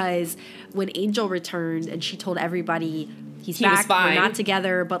partners, because when Angel returned and she told everybody he's back, we're not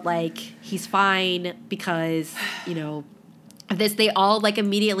together, but like he's fine because, you know, this, they all like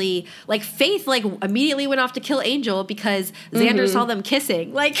immediately, like Faith like immediately went off to kill Angel because Xander saw them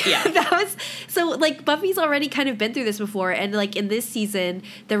kissing. Like that was, so like Buffy's already kind of been through this before, and like in this season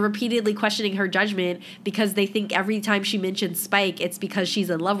they're repeatedly questioning her judgment because they think every time she mentions Spike it's because she's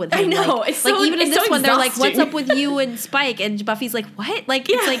in love with him. I know, like, it's so, like even in this one they're like, what's up with you and Spike? And Buffy's like, what? Like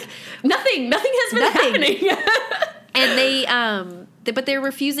it's like nothing has been happening. And but they're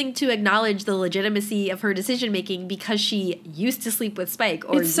refusing to acknowledge the legitimacy of her decision making because she used to sleep with Spike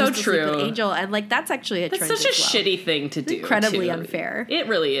or used to sleep with Angel, and like that's actually a trend. That's such a shitty thing to do. Incredibly unfair. It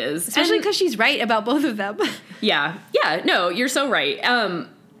really is, especially because she's right about both of them. Yeah. No, you're so right.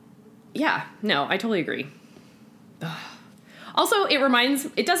 Yeah, no, I totally agree. Also,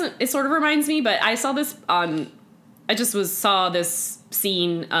 it sort of reminds me, but I saw this saw this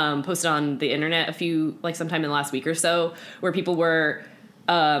scene posted on the internet sometime in the last week or so, where people were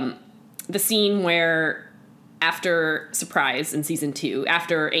the scene where after Surprise in season 2,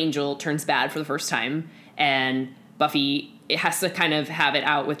 after Angel turns bad for the first time, and Buffy has to kind of have it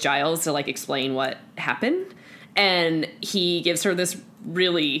out with Giles to like explain what happened, and he gives her this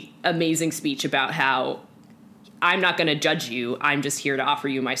really amazing speech about how I'm not going to judge you. I'm just here to offer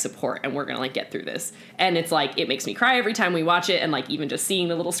you my support, and we're going to like get through this. And it's like, it makes me cry every time we watch it. And like, even just seeing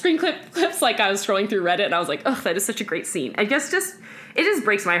the little screen clips, like I was scrolling through Reddit and I was like, oh, that is such a great scene. I guess it just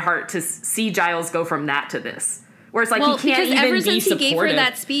breaks my heart to see Giles go from that to this. Where it's like, he can't even be supportive. Ever since he gave her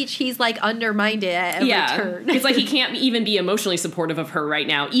that speech, he's like undermined it at every turn. It's like he can't even be emotionally supportive of her right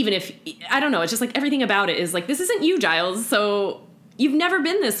now. Even if, I don't know, it's just like everything about it is like, this isn't you, Giles. So you've never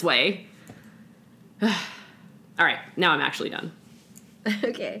been this way. All right, now I'm actually done.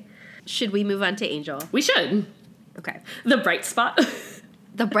 Okay. Should we move on to Angel? We should. Okay. The bright spot.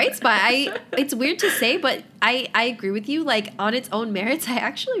 The bright spot. It's weird to say, but I agree with you. Like, on its own merits, I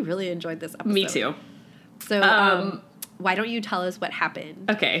actually really enjoyed this episode. Me too. So, why don't you tell us what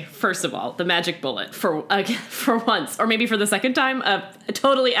happened? Okay, first of all, the magic bullet for once, or maybe for the second time, a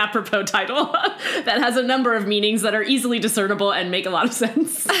totally apropos title that has a number of meanings that are easily discernible and make a lot of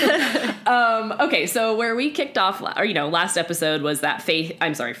sense. Okay, so where we kicked off, last episode was that Fred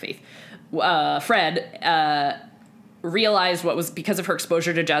realized what was, because of her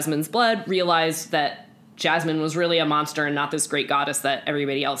exposure to Jasmine's blood, realized that Jasmine was really a monster and not this great goddess that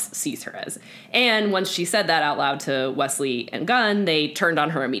everybody else sees her as. And once she said that out loud to Wesley and Gunn, they turned on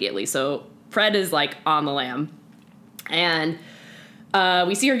her immediately. So Fred is like on the lam. And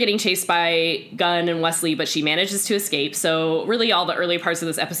we see her getting chased by Gunn and Wesley, but she manages to escape. So really all the early parts of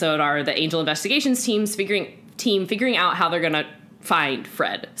this episode are the Angel Investigations team figuring out how they're going to find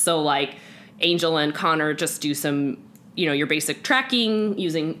Fred. So like Angel and Connor just do some, your basic tracking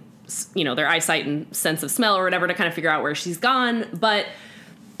using their eyesight and sense of smell or whatever to kind of figure out where she's gone. But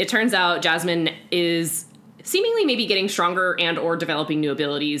it turns out Jasmine is seemingly maybe getting stronger and or developing new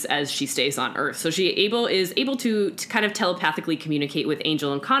abilities as she stays on Earth. So she is able to kind of telepathically communicate with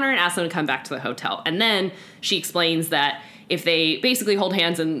Angel and Connor and ask them to come back to the hotel. And then she explains that if they basically hold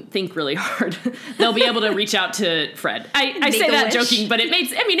hands and think really hard, they'll be able to reach out to Fred. I say that joking, but it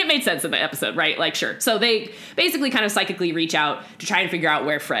made sense in the episode, right? Like, sure. So they basically kind of psychically reach out to try and figure out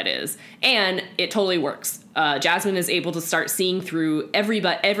where Fred is. And it totally works. Jasmine is able to start seeing through every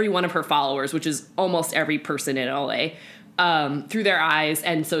one of her followers, which is almost every person in LA, through their eyes.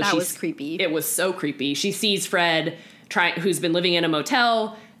 And so that was creepy. It was so creepy. She sees Fred who's been living in a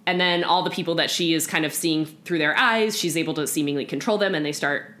motel, and then all the people that she is kind of seeing through their eyes, she's able to seemingly control them, and they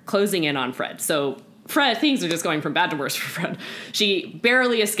start closing in on Fred. So Fred, things are just going from bad to worse for Fred. She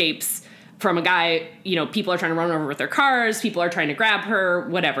barely escapes from a guy, people are trying to run over with their cars, people are trying to grab her,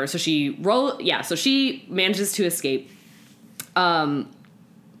 whatever. So she manages to escape. And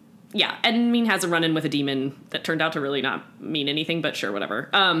has a run-in with a demon that turned out to really not mean anything, but sure, whatever.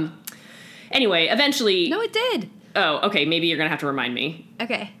 Anyway, eventually... No, it did. Oh, okay, maybe you're gonna have to remind me.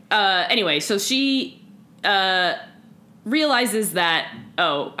 Okay. Anyway, so she realizes that...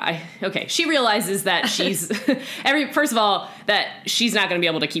 She realizes that she's... first of all, that she's not gonna be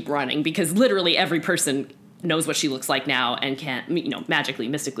able to keep running, because literally every person knows what she looks like now and can't, magically,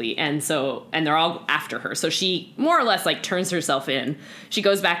 mystically. And they're all after her. So she more or less turns herself in. She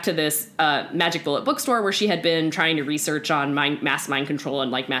goes back to this Magic Bullet bookstore where she had been trying to research on mass mind control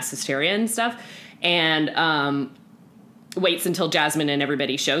and mass hysteria and stuff. And waits until Jasmine and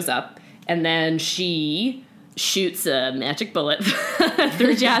everybody shows up. And then she shoots a magic bullet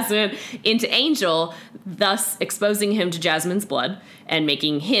through Jasmine into Angel, thus exposing him to Jasmine's blood and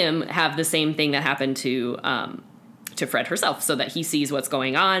making him have the same thing that happened to Fred herself, so that he sees what's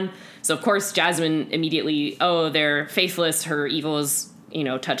going on. So of course Jasmine immediately, they're faithless, her evil is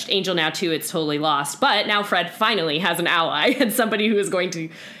touched Angel now too, it's totally lost. But now Fred finally has an ally and somebody who is going to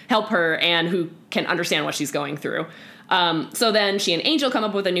help her and who can understand what she's going through. So then she and Angel come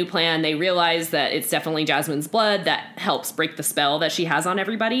up with a new plan. They realize that it's definitely Jasmine's blood that helps break the spell that she has on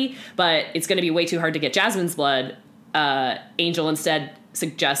everybody, but it's going to be way too hard to get Jasmine's blood. Angel instead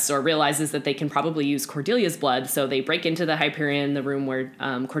suggests or realizes that they can probably use Cordelia's blood, so they break into the Hyperion, the room where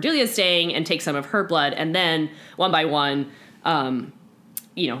Cordelia's staying, and take some of her blood, and then, one by one,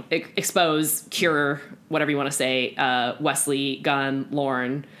 expose, cure, whatever you want to say, Wesley, Gunn,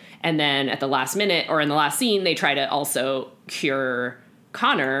 Lorne. And then at the last minute, or in the last scene, they try to also cure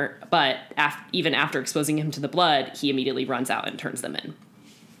Connor, but even after exposing him to the blood, he immediately runs out and turns them in.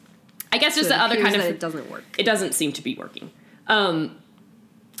 I guess just the other kind of... It doesn't work. It doesn't seem to be working.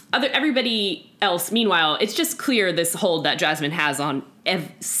 Everybody else, meanwhile, it's just clear this hold that Jasmine has on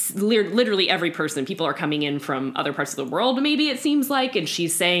literally every person. People are coming in from other parts of the world, maybe it seems like, and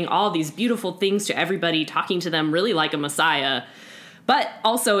she's saying all these beautiful things to everybody, talking to them really like a messiah. But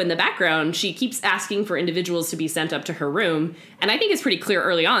also in the background, she keeps asking for individuals to be sent up to her room. And I think it's pretty clear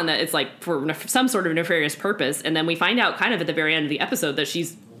early on that it's for some sort of nefarious purpose. And then we find out kind of at the very end of the episode that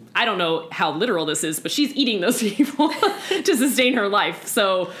she's, I don't know how literal this is, but she's eating those people to sustain her life.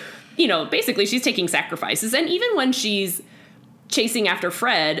 So, basically she's taking sacrifices. And even when she's chasing after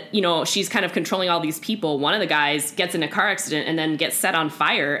Fred, she's kind of controlling all these people. One of the guys gets in a car accident and then gets set on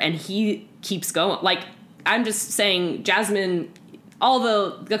fire, and he keeps going. I'm just saying, Jasmine... all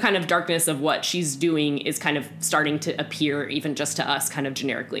the kind of darkness of what she's doing is kind of starting to appear, even just to us, kind of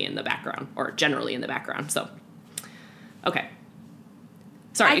generically in the background, or generally in the background. So, okay.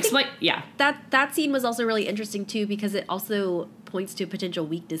 Sorry, explain. Yeah. That scene was also really interesting, too, because it also points to potential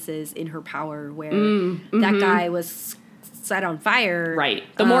weaknesses in her power, where that guy was set on fire. Right.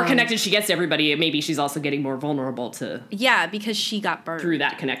 The more connected she gets to everybody, maybe she's also getting more vulnerable to... Yeah, because she got burned. Through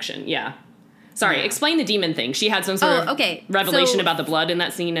that connection, yeah. Sorry, explain the demon thing. She had some sort of revelation about the blood in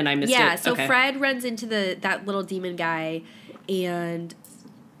that scene, and I missed it. Yeah, so Fred runs into that little demon guy, and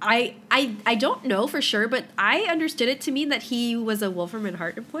I don't know for sure, but I understood it to mean that he was a Wolfram and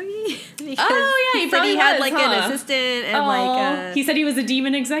Hart employee. He probably he had an assistant and he said he was a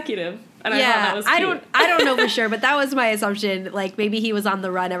demon executive. And I thought that was cute. I don't know for sure, but that was my assumption. Maybe he was on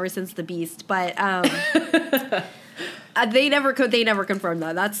the run ever since the Beast, but they never confirmed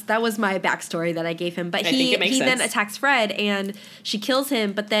that. That was my backstory that I gave him. But he then attacks Fred, and she kills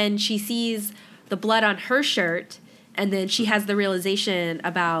him. But then she sees the blood on her shirt, and then she has the realization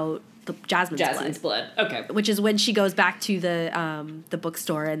about the Jasmine's blood. Okay, which is when she goes back to the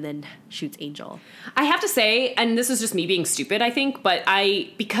bookstore and then shoots Angel. I have to say, and this is just me being stupid, I think, but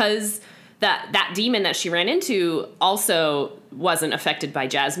because that demon that she ran into also wasn't affected by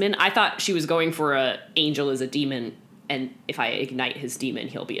Jasmine. I thought she was going for Angel as a demon. And if I ignite his demon,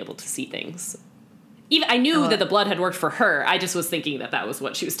 he'll be able to see things. even I knew that the blood had worked for her. I just was thinking that was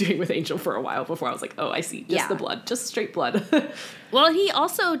what she was doing with Angel for a while before I was like, oh, I see. Just the blood. Just straight blood. Well,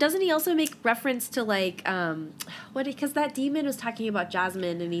 doesn't he also make reference to like, because that demon was talking about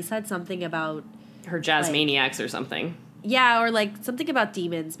Jasmine and he said something about her Jasmaniacs or something. Yeah, or like something about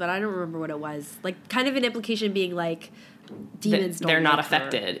demons, but I don't remember what it was. Like kind of an implication being like demons they're not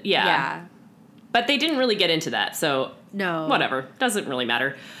affected. Yeah. But they didn't really get into that, so no. Whatever. Doesn't really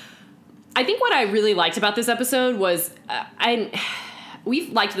matter. I think what I really liked about this episode was,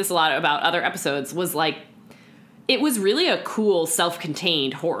 we've liked this a lot about other episodes, was like, it was really a cool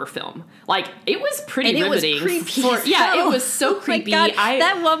self-contained horror film. Like, it was pretty riveting. It was creepy. It was so creepy. Oh my God.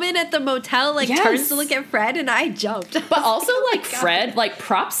 That woman at the motel turns to look at Fred and I jumped. But also Fred,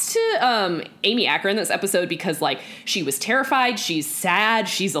 props to Amy Acker in this episode because she was terrified, she's sad,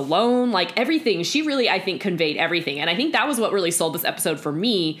 she's alone, everything. She really, I think, conveyed everything. And I think that was what really sold this episode for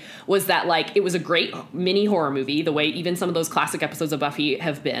me, was that it was a great mini horror movie, the way even some of those classic episodes of Buffy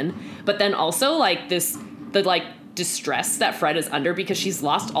have been. But then also the distress that Fred is under because she's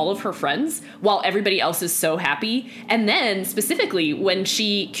lost all of her friends while everybody else is so happy. And then specifically when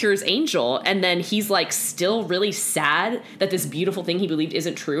she cures Angel and then he's still really sad that this beautiful thing he believed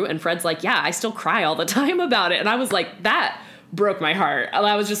isn't true. And Fred's yeah, I still cry all the time about it. And I was that broke my heart. And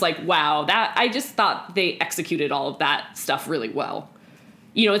I was just wow, I just thought they executed all of that stuff really well.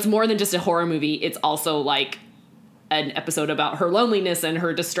 It's more than just a horror movie. It's also an episode about her loneliness and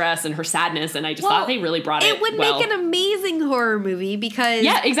her distress and her sadness, and I just thought they really brought it would well. make an amazing horror movie because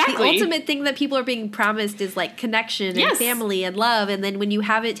exactly. The ultimate thing that people are being promised is connection and family and love, and then when you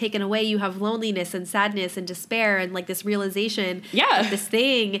have it taken away, you have loneliness and sadness and despair and this realization that this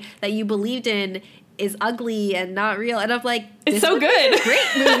thing that you believed in is ugly and not real. And I'm it's so good. It's a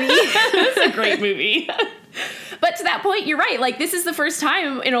great movie. It's a great movie. But to that point, you're right. This is the first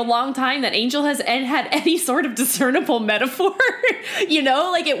time in a long time that Angel has had any sort of discernible metaphor.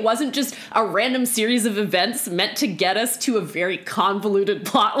 It wasn't just a random series of events meant to get us to a very convoluted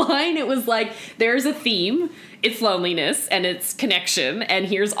plot line. It was there's a theme. It's loneliness and it's connection. And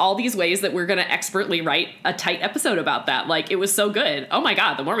here's all these ways that we're going to expertly write a tight episode about that. It was so good. Oh my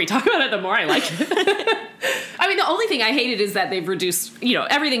God. The more we talk about it, the more I like it. I mean, the only thing I hated is that they've reduced,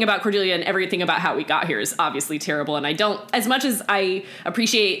 everything about Cordelia and everything about how we got here is obviously terrible. And I don't, as much as I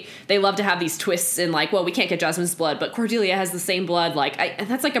appreciate they love to have these twists in well, we can't get Jasmine's blood, but Cordelia has the same blood.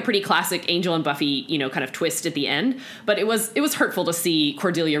 That's a pretty classic Angel and Buffy, kind of twist at the end. But it was hurtful to see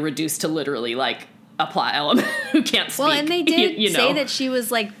Cordelia reduced to literally a plot element who can't speak. Well, and they did say that she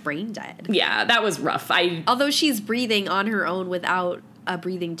was brain dead. Yeah, that was rough. Although she's breathing on her own without a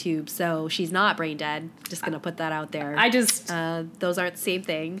breathing tube, so she's not brain dead. Just gonna put that out there. Those aren't the same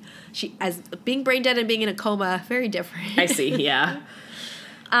thing. She, as being brain dead and being in a coma, very different. I see. Yeah.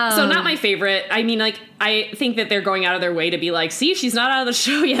 So not my favorite. I mean, I think that they're going out of their way to be see, she's not out of the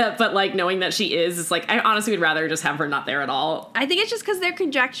show yet, but knowing that she is, it's I honestly would rather just have her not there at all. I think it's just because they're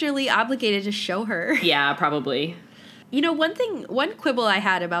contractually obligated to show her. Yeah, probably. One quibble I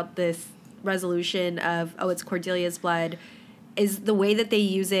had about this resolution of, it's Cordelia's blood, is the way that they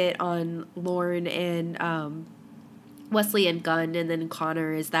use it on Lorne and Wesley and Gunn and then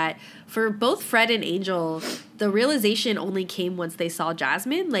Connor, is that for both Fred and Angel, the realization only came once they saw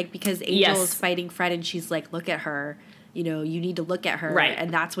Jasmine, because Angel is fighting Fred and she's look at her, you need to look at her. Right.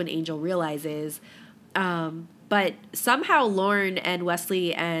 And that's when Angel realizes. But somehow Lorne and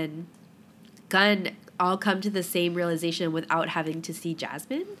Wesley and Gunn all come to the same realization without having to see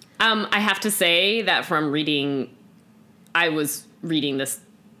Jasmine. I have to say that from I was reading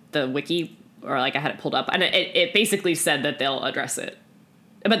the wiki, or I had it pulled up, and it basically said that they'll address it.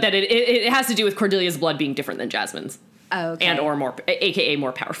 But that it has to do with Cordelia's blood being different than Jasmine's. Oh, okay. And or more, AKA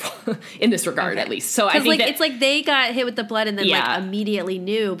more powerful in this regard, at least. So I think it's they got hit with the blood and then immediately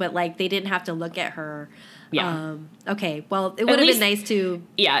knew, but they didn't have to look at her. Yeah. Okay. Well, it would have been nice to.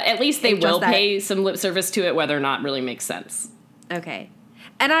 Yeah. At least they will pay some lip service to it, whether or not really makes sense. Okay.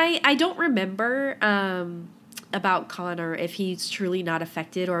 And I don't remember about Connor, if he's truly not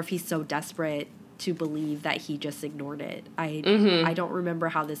affected or if he's so desperate to believe that he just ignored it. I don't remember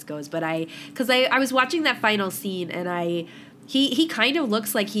how this goes, but because I was watching that final scene and he kind of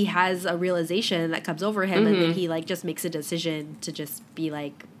looks like he has a realization that comes over him, and then he just makes a decision to just be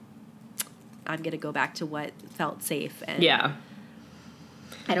I'm gonna go back to what felt safe. And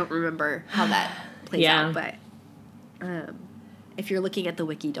I don't remember how that plays out, but if you're looking at the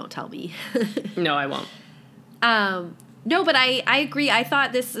wiki, don't tell me. No, I won't. No, but I agree. I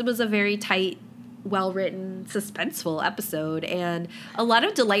thought this was a very tight well-written, suspenseful episode, and a lot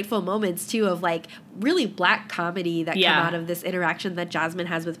of delightful moments too of like really black comedy that come out of this interaction that Jasmine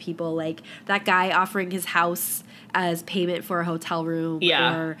has with people, like that guy offering his house as payment for a hotel room,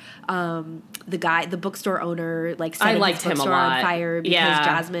 or the bookstore owner like setting his bookstore on fire because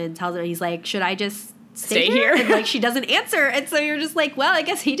Jasmine tells him, he's like, should I just stay here? And like she doesn't answer, and so you're just like, well, I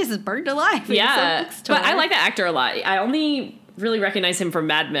guess he just burned alive. Yeah, but I like that actor a lot. I only really recognize him from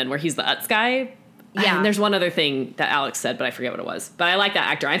Mad Men, where he's the Utz guy. Yeah. And there's one other thing that Alex said, but I forget what it was. But I like that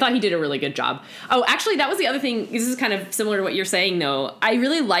actor. I thought he did a really good job. Oh, actually, that was the other thing. This is kind of similar to what you're saying, though. I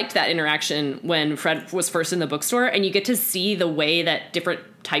really liked that interaction when Fred was first in the bookstore, and you get to see the way that different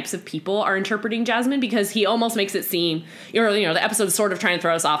types of people are interpreting Jasmine, because he almost makes it seem, you know, the episode is sort of trying to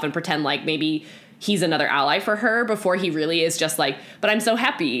throw us off and pretend like maybe he's another ally for her, before he really is just like, but I'm so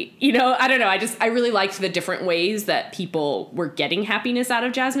happy. You know, I don't know. I really liked the different ways that people were getting happiness out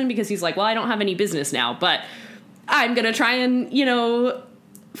of Jasmine, because he's like, well, I don't have any business now, but I'm going to try and, you know,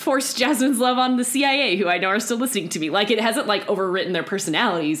 force Jasmine's love on the CIA, who I know are still listening to me. Like, it hasn't like overwritten their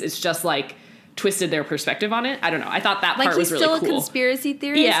personalities. It's just like twisted their perspective on it. I don't know. I thought that part was really cool. Like, he's still a conspiracy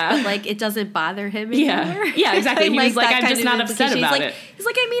theorist, but like it doesn't bother him anymore. Yeah, exactly. He was like, I'm just not upset about it. He's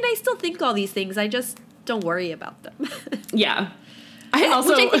like, I mean, I still think all these things. I just don't worry about them. Yeah. Which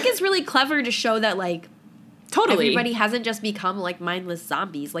I think is really clever to show that like everybody hasn't just become like mindless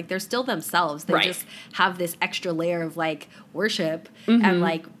zombies. Like they're still themselves. They just have this extra layer of like worship and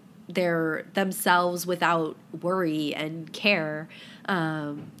like they're themselves without worry and care.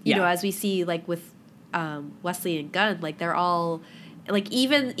 You know, as we see like with Wesley and Gunn, like they're all like,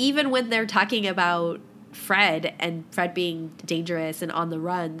 even when they're talking about Fred and Fred being dangerous and on the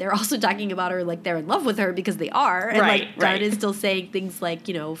run, they're also talking about her like they're in love with her, because they are. And like Gunn is still saying things like,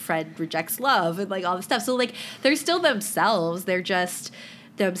 you know, Fred rejects love and like all this stuff. So like they're still themselves. They're just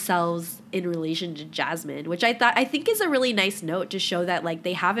themselves in relation to Jasmine, which I think is a really nice note to show that like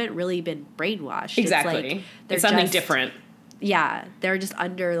they haven't really been brainwashed. Exactly. It's like it's something different. Yeah, they're just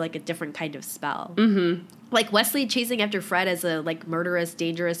under like a different kind of spell. Mm-hmm. Like Wesley chasing after Fred as a like murderous,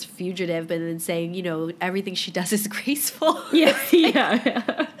 dangerous fugitive, but then saying, you know, everything she does is graceful. Yeah,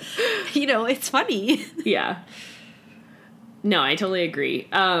 yeah. You know, it's funny. Yeah. No, I totally agree.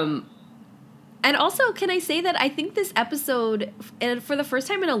 And also, can I say that I think this episode, and for the first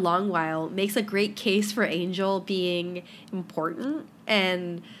time in a long while, makes a great case for Angel being important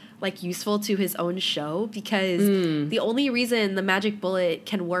and like useful to his own show, because the only reason the magic bullet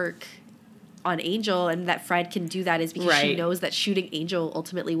can work on Angel and that Fred can do that is because she knows that shooting Angel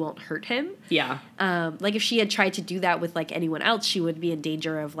ultimately won't hurt him. Yeah. Like if she had tried to do that with like anyone else, she would be in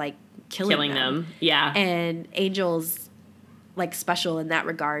danger of like killing them. Yeah. And Angel's like special in that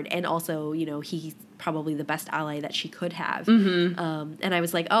regard, and also, you know, he's probably the best ally that she could have. And I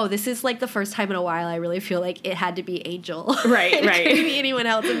was like, oh, this is like the first time in a while I really feel like it had to be Angel. Right. It couldn't be anyone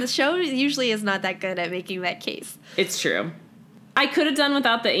else, and the show usually is not that good at making that case. It's true. I could have done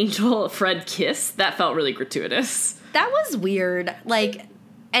without the Angel Fred kiss. That felt really gratuitous. That was weird. Like,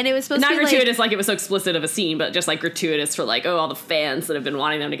 and it was supposed to be gratuitous, like it was so explicit of a scene, but just like gratuitous for like, oh, all the fans that have been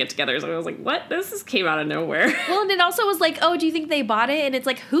wanting them to get together. So I was like, what? This just came out of nowhere. Well, and it also was like, oh, do you think they bought it? And it's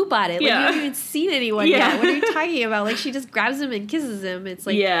like, who bought it? Like, you haven't even seen anyone yet. What are you talking about? Like, she just grabs him and kisses him. It's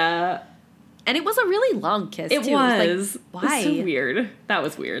like, yeah. And it was a really long kiss, too. It was. Like, why? It was so weird. That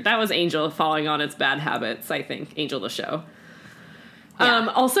was weird. That was Angel falling on its bad habits, I think. Angel the show. Yeah.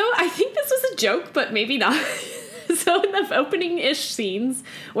 Also, I think this was a joke, but maybe not. So in the opening-ish scenes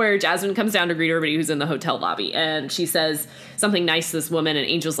where Jasmine comes down to greet everybody who's in the hotel lobby, and she says something nice to this woman, and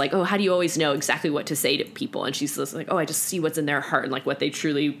Angel's like, oh, how do you always know exactly what to say to people? And she's like, oh, I just see what's in their heart and like what they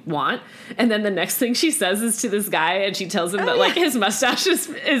truly want. And then the next thing she says is to this guy, and she tells him that like his mustache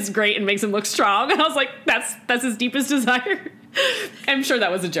is great and makes him look strong. And I was like, that's his deepest desire. I'm sure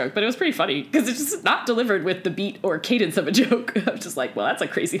that was a joke, but it was pretty funny because it's just not delivered with the beat or cadence of a joke. I'm just like, well, that's a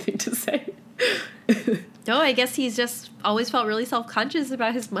crazy thing to say. No, I guess he's just always felt really self-conscious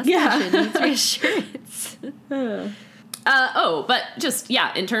about his mustache and needs reassurance. But just,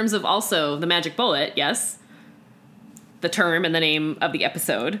 in terms of also the magic bullet, yes, the term and the name of the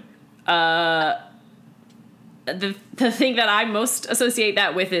episode, the thing that I most associate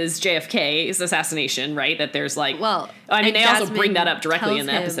that with is JFK's assassination, right? That there's like... Well, I mean, they Jasmine also bring that up directly in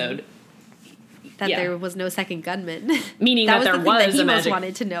the episode. That there was no second gunman. Meaning that there was a magic...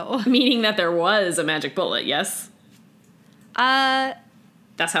 wanted to know. Meaning that there was a magic bullet, yes? That's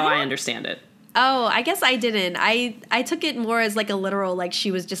how I understand it. Oh, I guess I didn't. I took it more as like a literal, like she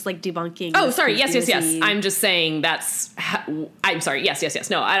was just like debunking. Oh, sorry. Yes. I'm just saying that's... I'm sorry. Yes.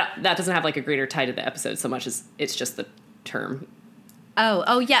 No, that doesn't have like a greater tie to the episode so much as it's just the term.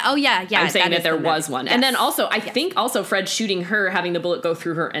 yeah. I'm saying that there was one. Yes. And then also, I think also Fred shooting her, having the bullet go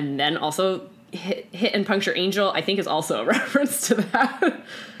through her, and then also hit and puncture Angel, I think is also a reference to that.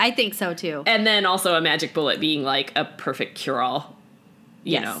 I think so, too. And then also a magic bullet being like a perfect cure-all,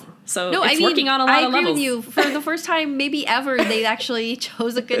 you know. So no, it's working on a lot of levels. I agree with you. For the first time, maybe ever, they actually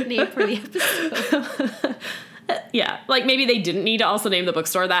chose a good name for the episode. Yeah, like maybe they didn't need to also name the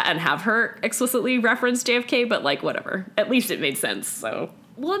bookstore that and have her explicitly reference JFK, but like whatever. At least it made sense, so.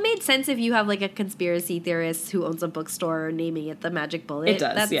 Well, it made sense if you have like a conspiracy theorist who owns a bookstore naming it the Magic Bullet. It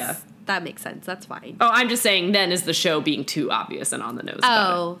does, yeah. That makes sense. That's fine. Oh, I'm just saying then is the show being too obvious and on the nose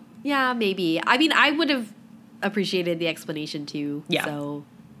about it. Yeah, maybe. I mean, I would have appreciated the explanation too. Yeah. So,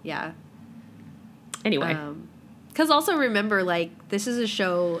 yeah. Anyway. Because also remember, like, this is a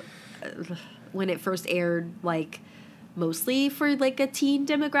show when it first aired, like, mostly for, like, a teen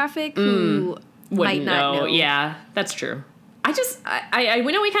demographic who might not know. Yeah, that's true. I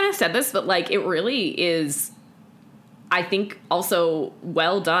know we kind of said this, but, like, it really is, I think, also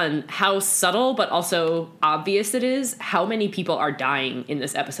well done how subtle but also obvious it is how many people are dying in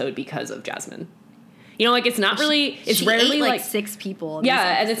this episode because of Jasmine. You know, like, it's not really, it's she rarely, ate, like 6 people.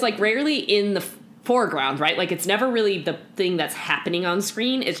 Yeah, and it's, like, rarely in the foreground, right? Like, it's never really the thing that's happening on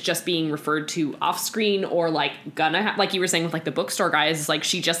screen. It's just being referred to off screen or, like, like you were saying with, like, the bookstore guys, it's like,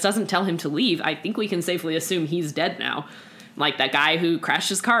 she just doesn't tell him to leave. I think we can safely assume he's dead now. Like, that guy who crashed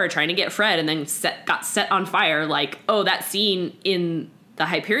his car trying to get Fred and then got set on fire. Like, oh, that scene in the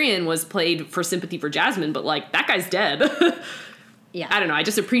Hyperion was played for sympathy for Jasmine, but, like, that guy's dead. Yeah. I don't know. I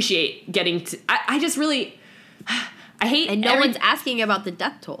just appreciate getting to... I just really... I hate... And no one's asking about the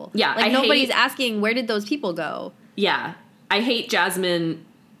death toll. Yeah, like, nobody's asking, where did those people go? Yeah. I hate Jasmine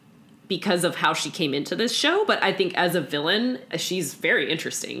because of how she came into this show, but I think as a villain, she's very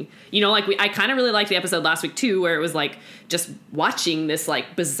interesting. You know, like, I kind of really liked the episode last week, too, where it was, like, just watching this,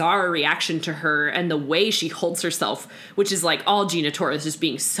 like, bizarre reaction to her and the way she holds herself, which is, like, all Gina Torres just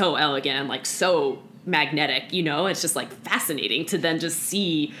being so elegant and, like, so magnetic, you know? It's just, like, fascinating to then just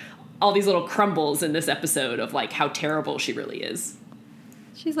see all these little crumbles in this episode of, like, how terrible she really is.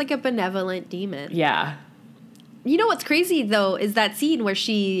 She's like a benevolent demon. Yeah. You know what's crazy, though, is that scene where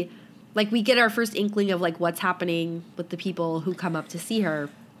she, like, we get our first inkling of, like, what's happening with the people who come up to see her.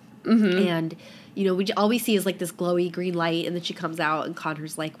 Mm-hmm. And, you know, all we see is, like, this glowy green light, and then she comes out, and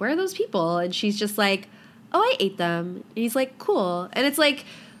Connor's like, where are those people? And she's just like, oh, I ate them. And he's like, cool. And it's, like,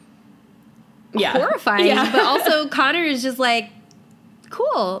 horrifying. Yeah. But also Connor is just like,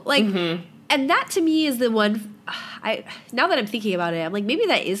 cool. Like, and that to me is the one, now that I'm thinking about it, I'm like, maybe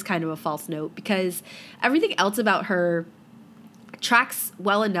that is kind of a false note, because everything else about her tracks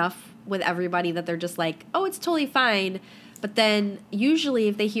well enough with everybody that they're just like, oh, it's totally fine. But then usually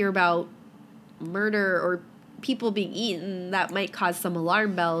if they hear about murder or people being eaten, that might cause some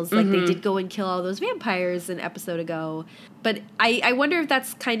alarm bells. Like they did go and kill all those vampires an episode ago. But I wonder if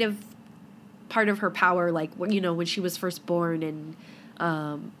that's kind of part of her power, like, you know, when she was first born and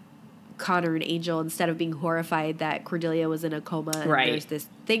Connor and Angel, instead of being horrified that Cordelia was in a coma and there's this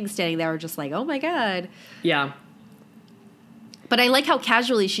thing standing there, just like, oh my God. Yeah. But I like how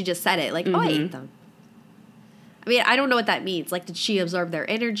casually she just said it, like, oh, I ate them. I mean, I don't know what that means. Like, did she absorb their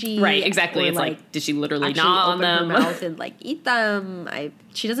energy? Right, exactly. It's like, did she literally gnaw on them? Her mouth and, like, eat them?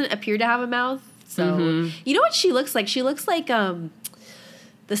 She doesn't appear to have a mouth. So, you know what she looks like? She looks like the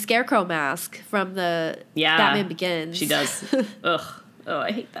Scarecrow mask from the Batman Begins. She does. Ugh. Oh,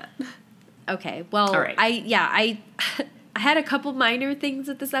 I hate that. Okay, well, all right. I had a couple minor things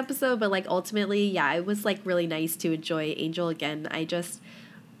with this episode, but, like, ultimately, it was, like, really nice to enjoy Angel again.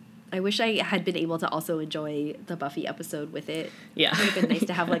 I wish I had been able to also enjoy the Buffy episode with it. Yeah. It would have been nice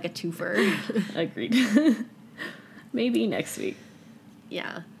to have, like, a twofer. Agreed. Maybe next week.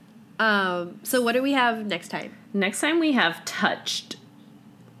 Yeah. So what do we have next time? Next time we have Touched.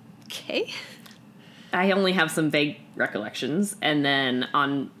 Okay. I only have some vague recollections. And then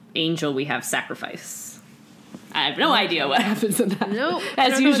on Angel, we have Sacrifice. I have no idea what happens in that. Nope.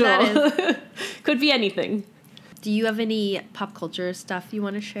 As usual. That is. Could be anything. Do you have any pop culture stuff you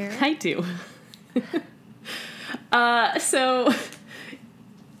want to share? I do. So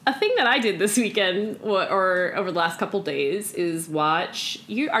a thing that I did this weekend or over the last couple days is watch.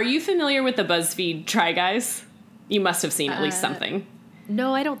 Are you familiar with the BuzzFeed Try Guys? You must have seen at least something.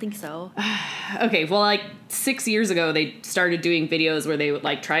 No, I don't think so. Okay, well, like 6 years ago, they started doing videos where they would,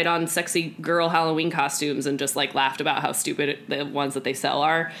 like, tried on sexy girl Halloween costumes and just, like, laughed about how stupid the ones that they sell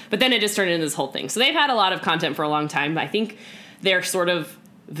are. But then it just turned into this whole thing. So they've had a lot of content for a long time. I think they're sort of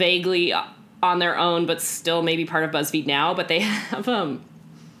vaguely on their own, but still maybe part of BuzzFeed now. But they have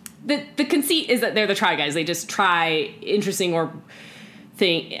the conceit is that they're the Try Guys. They just try interesting or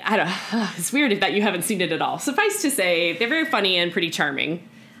thing. It's weird that you haven't seen it at all. Suffice to say, they're very funny and pretty charming.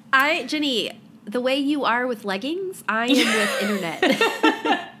 Jenny, the way you are with leggings, I am with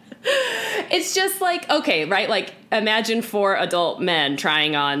internet. It's just like, okay, right? Like, imagine 4 adult men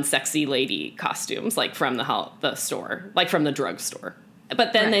trying on sexy lady costumes, like from the store, like from the drugstore.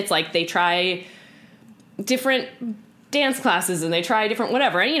 But then it's like they try different dance classes and they try different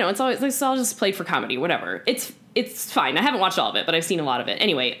whatever. And, it's all just played for comedy, whatever. It's fine. I haven't watched all of it, but I've seen a lot of it.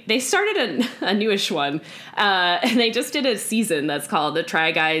 Anyway, they started a newish one, and they just did a season that's called the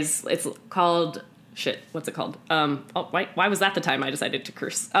Try Guys. It's called... Shit, what's it called? Why was that the time I decided to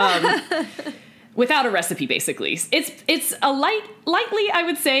curse? Without a recipe, basically. It's a lightly, I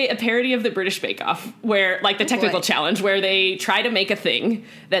would say, a parody of the British Bake Off, where, like, the technical challenge, where they try to make a thing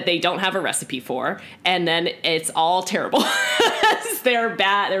that they don't have a recipe for, and then it's all terrible. They're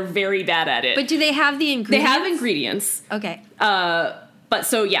bad. They're very bad at it. But do they have the ingredients? They have ingredients. Okay. But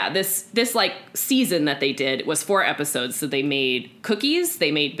so, yeah, this like season that they did was 4 episodes. So they made cookies,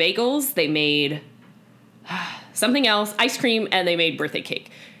 they made bagels, they made something else, ice cream, and they made birthday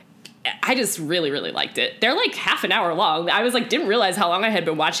cake. I just really, really liked it. They're like half an hour long. I was like, didn't realize how long I had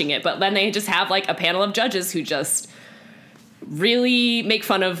been watching it, but then they just have like a panel of judges who just really make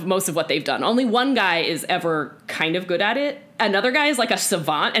fun of most of what they've done. Only one guy is ever kind of good at it. Another guy is like a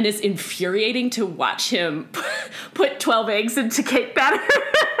savant, and it's infuriating to watch him put 12 eggs into cake batter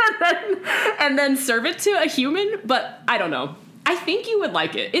and then serve it to a human. But I don't know. I think you would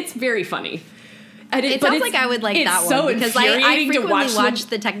like it. It's very funny. It sounds like I would like that so one because I frequently watch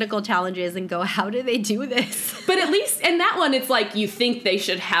the technical challenges and go, how do they do this? But at least in that one, it's like you think they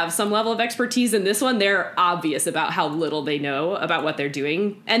should have some level of expertise. In this one, they're obvious about how little they know about what they're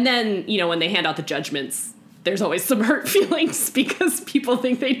doing. And then, when they hand out the judgments, there's always some hurt feelings because people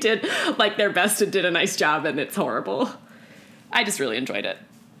think they did like their best and did a nice job, and it's horrible. I just really enjoyed it.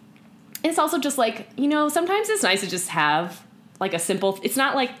 It's also just like, sometimes it's nice to just have like a simple, it's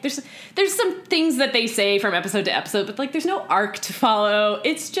not like there's some things that they say from episode to episode, but like there's no arc to follow.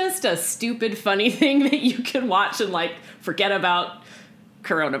 It's just a stupid, funny thing that you can watch and like forget about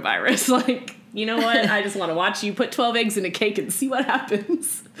coronavirus. Like, you know what? I just want to watch you put 12 eggs in a cake and see what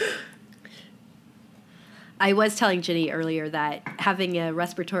happens. I was telling Ginny earlier that having a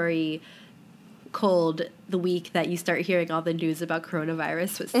respiratory cold the week that you start hearing all the news about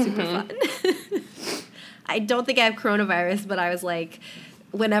coronavirus was super fun. I don't think I have coronavirus, but I was like,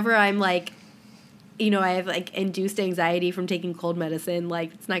 whenever I'm like, I have like induced anxiety from taking cold medicine,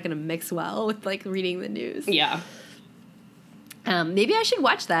 like it's not going to mix well with like reading the news. Yeah. Maybe I should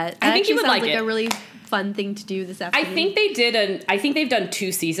watch that. I think you would like it. A really fun thing to do this afternoon. I think they've done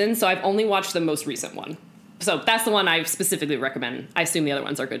 2 seasons, so I've only watched the most recent one. So that's the one I specifically recommend. I assume the other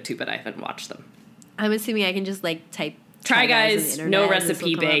ones are good too, but I haven't watched them. I'm assuming I can just like type Try Guys, no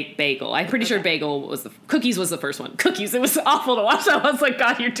recipe bagel. I'm pretty sure bagel was cookies was the first one. Cookies, it was awful to watch. I was like,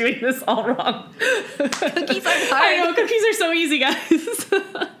 God, you're doing this all wrong. Cookies are hard. I know, cookies are so easy, guys.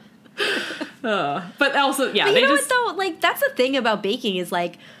 But also, yeah. But you know what, though? Like, that's the thing about baking is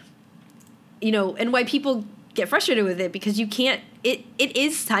like, and why people get frustrated with it, because you can't, it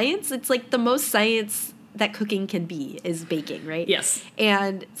is science. It's like the most science that cooking can be is baking, right? Yes.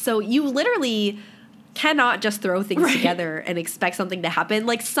 And so you literally cannot just throw things together and expect something to happen.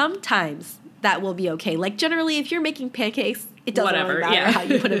 Like, sometimes that will be okay. Like, generally, if you're making pancakes, it doesn't really matter how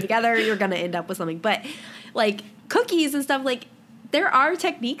you put them together. You're going to end up with something. But, like, cookies and stuff, like, there are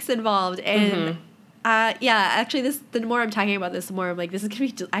techniques involved. And, actually, the more I'm talking about this, the more I'm like, this is going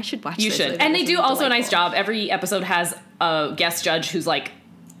to be, I should watch this. You should. And they do also a nice job. Every episode has a guest judge who's, like,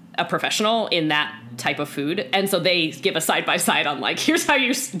 a professional in that type of food, and so they give a side-by-side on like, here's how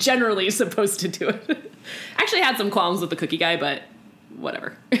you're generally supposed to do it. Actually had some qualms with the cookie guy, but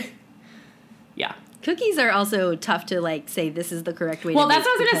whatever. Yeah, cookies are also tough to like say this is the correct way. Well, that's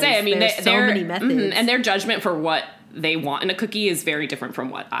what I was gonna say. I mean, there's so many methods, and their judgment for what they want in a cookie is very different from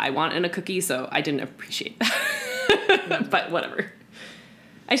what I want in a cookie, so I didn't appreciate that. But whatever.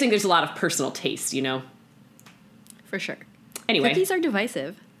 I just think there's a lot of personal taste, for sure. Anyway, cookies are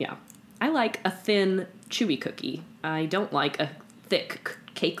divisive. Yeah. I like a thin, chewy cookie. I don't like a thick,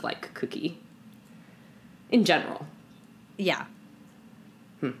 cake-like cookie. In general. Yeah.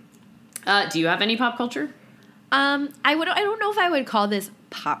 Do you have any pop culture? I don't know if I would call this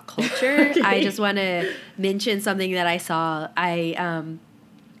pop culture. Okay. I just want to mention something that I saw.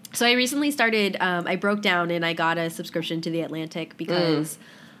 So I recently started, I broke down and I got a subscription to The Atlantic because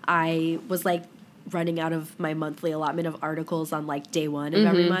I was like, running out of my monthly allotment of articles on like day one of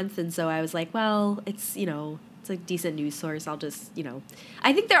every month, and so I was like, well, it's it's a decent news source, I'll just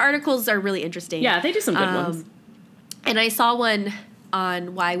I think their articles are really interesting. Yeah, they do some good ones. And I saw one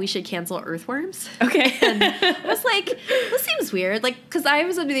on why we should cancel earthworms. Okay. And I was like, this seems weird. Like, because I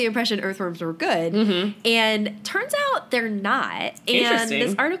was under the impression earthworms were good. Mm-hmm. And turns out they're not. And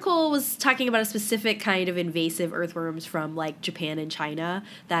this article was talking about a specific kind of invasive earthworms from, like, Japan and China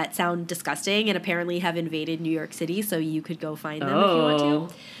that sound disgusting and apparently have invaded New York City, so you could go find them if you want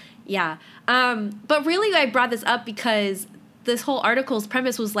to. Yeah. But really, I brought this up because this whole article's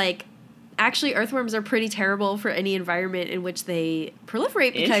premise was like, actually, earthworms are pretty terrible for any environment in which they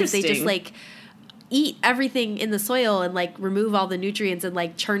proliferate because they just, like, eat everything in the soil and, like, remove all the nutrients and,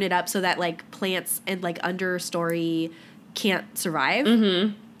 like, churn it up so that, like, plants and, like, understory can't survive.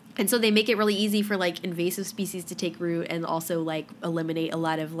 Mm-hmm. And so they make it really easy for, like, invasive species to take root and also, like, eliminate a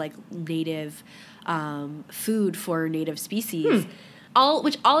lot of, like, native food for native species. All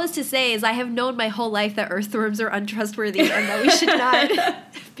is to say is I have known my whole life that earthworms are untrustworthy and that we should not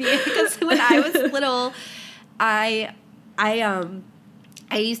be, because when I was little, I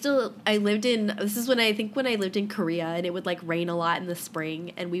lived in Korea, and it would, like, rain a lot in the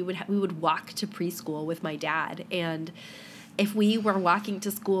spring, and we would walk to preschool with my dad, and if we were walking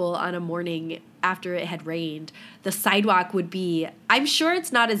to school on a morning after it had rained, the sidewalk would be, I'm sure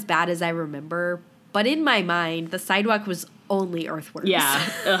it's not as bad as I remember, but in my mind, the sidewalk was only earthworms. Yeah.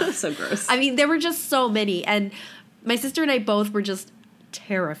 Ugh, so gross. I mean, there were just so many. And my sister and I both were just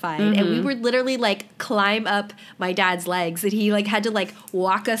terrified. Mm-hmm. And we would literally, like, climb up my dad's legs. And he, like, had to, like,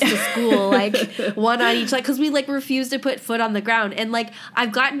 walk us to school, like, one on each leg. Because we, like, refused to put foot on the ground. And, like,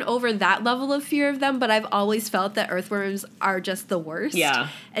 I've gotten over that level of fear of them. But I've always felt that earthworms are just the worst. Yeah.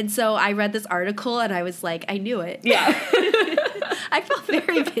 And so I read this article and I was like, I knew it. Yeah. I felt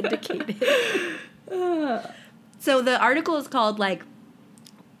very vindicated. So the article is called, like,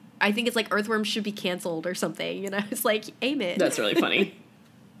 I think it's like earthworms should be canceled or something. And I was like, amen. That's really funny.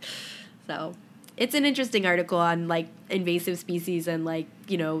 So it's an interesting article on, like, invasive species and, like,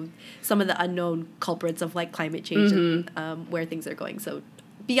 you know, some of the unknown culprits of, like, climate change and where things are going. So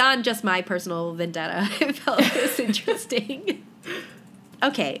beyond just my personal vendetta, I felt this interesting.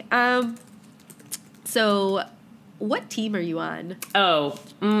 Okay. So what team are you on? Oh,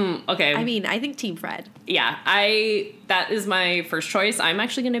 okay. I mean, I think Team Fred. Yeah, that is my first choice. I'm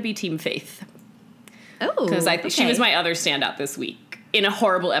actually going to be Team Faith. Oh, because I think she was my other standout this week. In a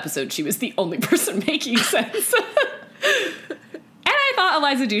horrible episode, she was the only person making sense. And I thought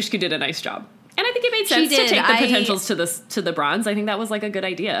Eliza Dushku did a nice job. And I think it made sense to take the potentials to the bronze. I think that was, like, a good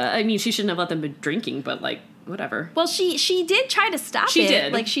idea. I mean, she shouldn't have let them be drinking, but, like, whatever. Well, she did try to stop it. She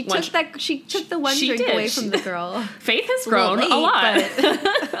did. Like, she took the one drink away from the girl. Faith has grown a lot.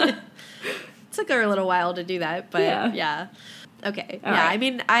 Took her a little while to do that, but yeah. Okay. All right. I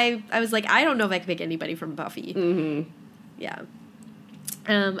mean, I was like, I don't know if I can pick anybody from Buffy. Mm-hmm. Yeah.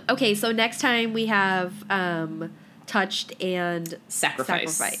 Okay, so next time we have Touched and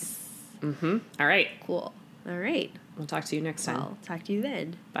Sacrifice. Mm-hmm. All right. Cool. All right. We'll talk to you next time. I'll talk to you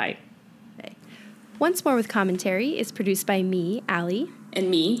then. Bye. Bye. Once More with Commentary is produced by me, Allie.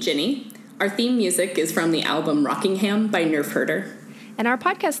 And me, Ginny. Our theme music is from the album Rockingham by Nerf Herder. And our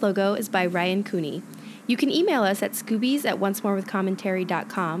podcast logo is by Ryan Cooney. You can email us at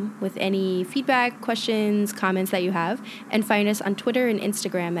scoobies@oncemorewithcommentary.com with any feedback, questions, comments that you have, and find us on Twitter and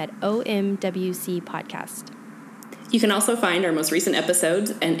Instagram at OMWC Podcast. You can also find our most recent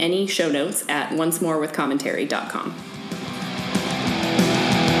episodes and any show notes at oncemorewithcommentary.com.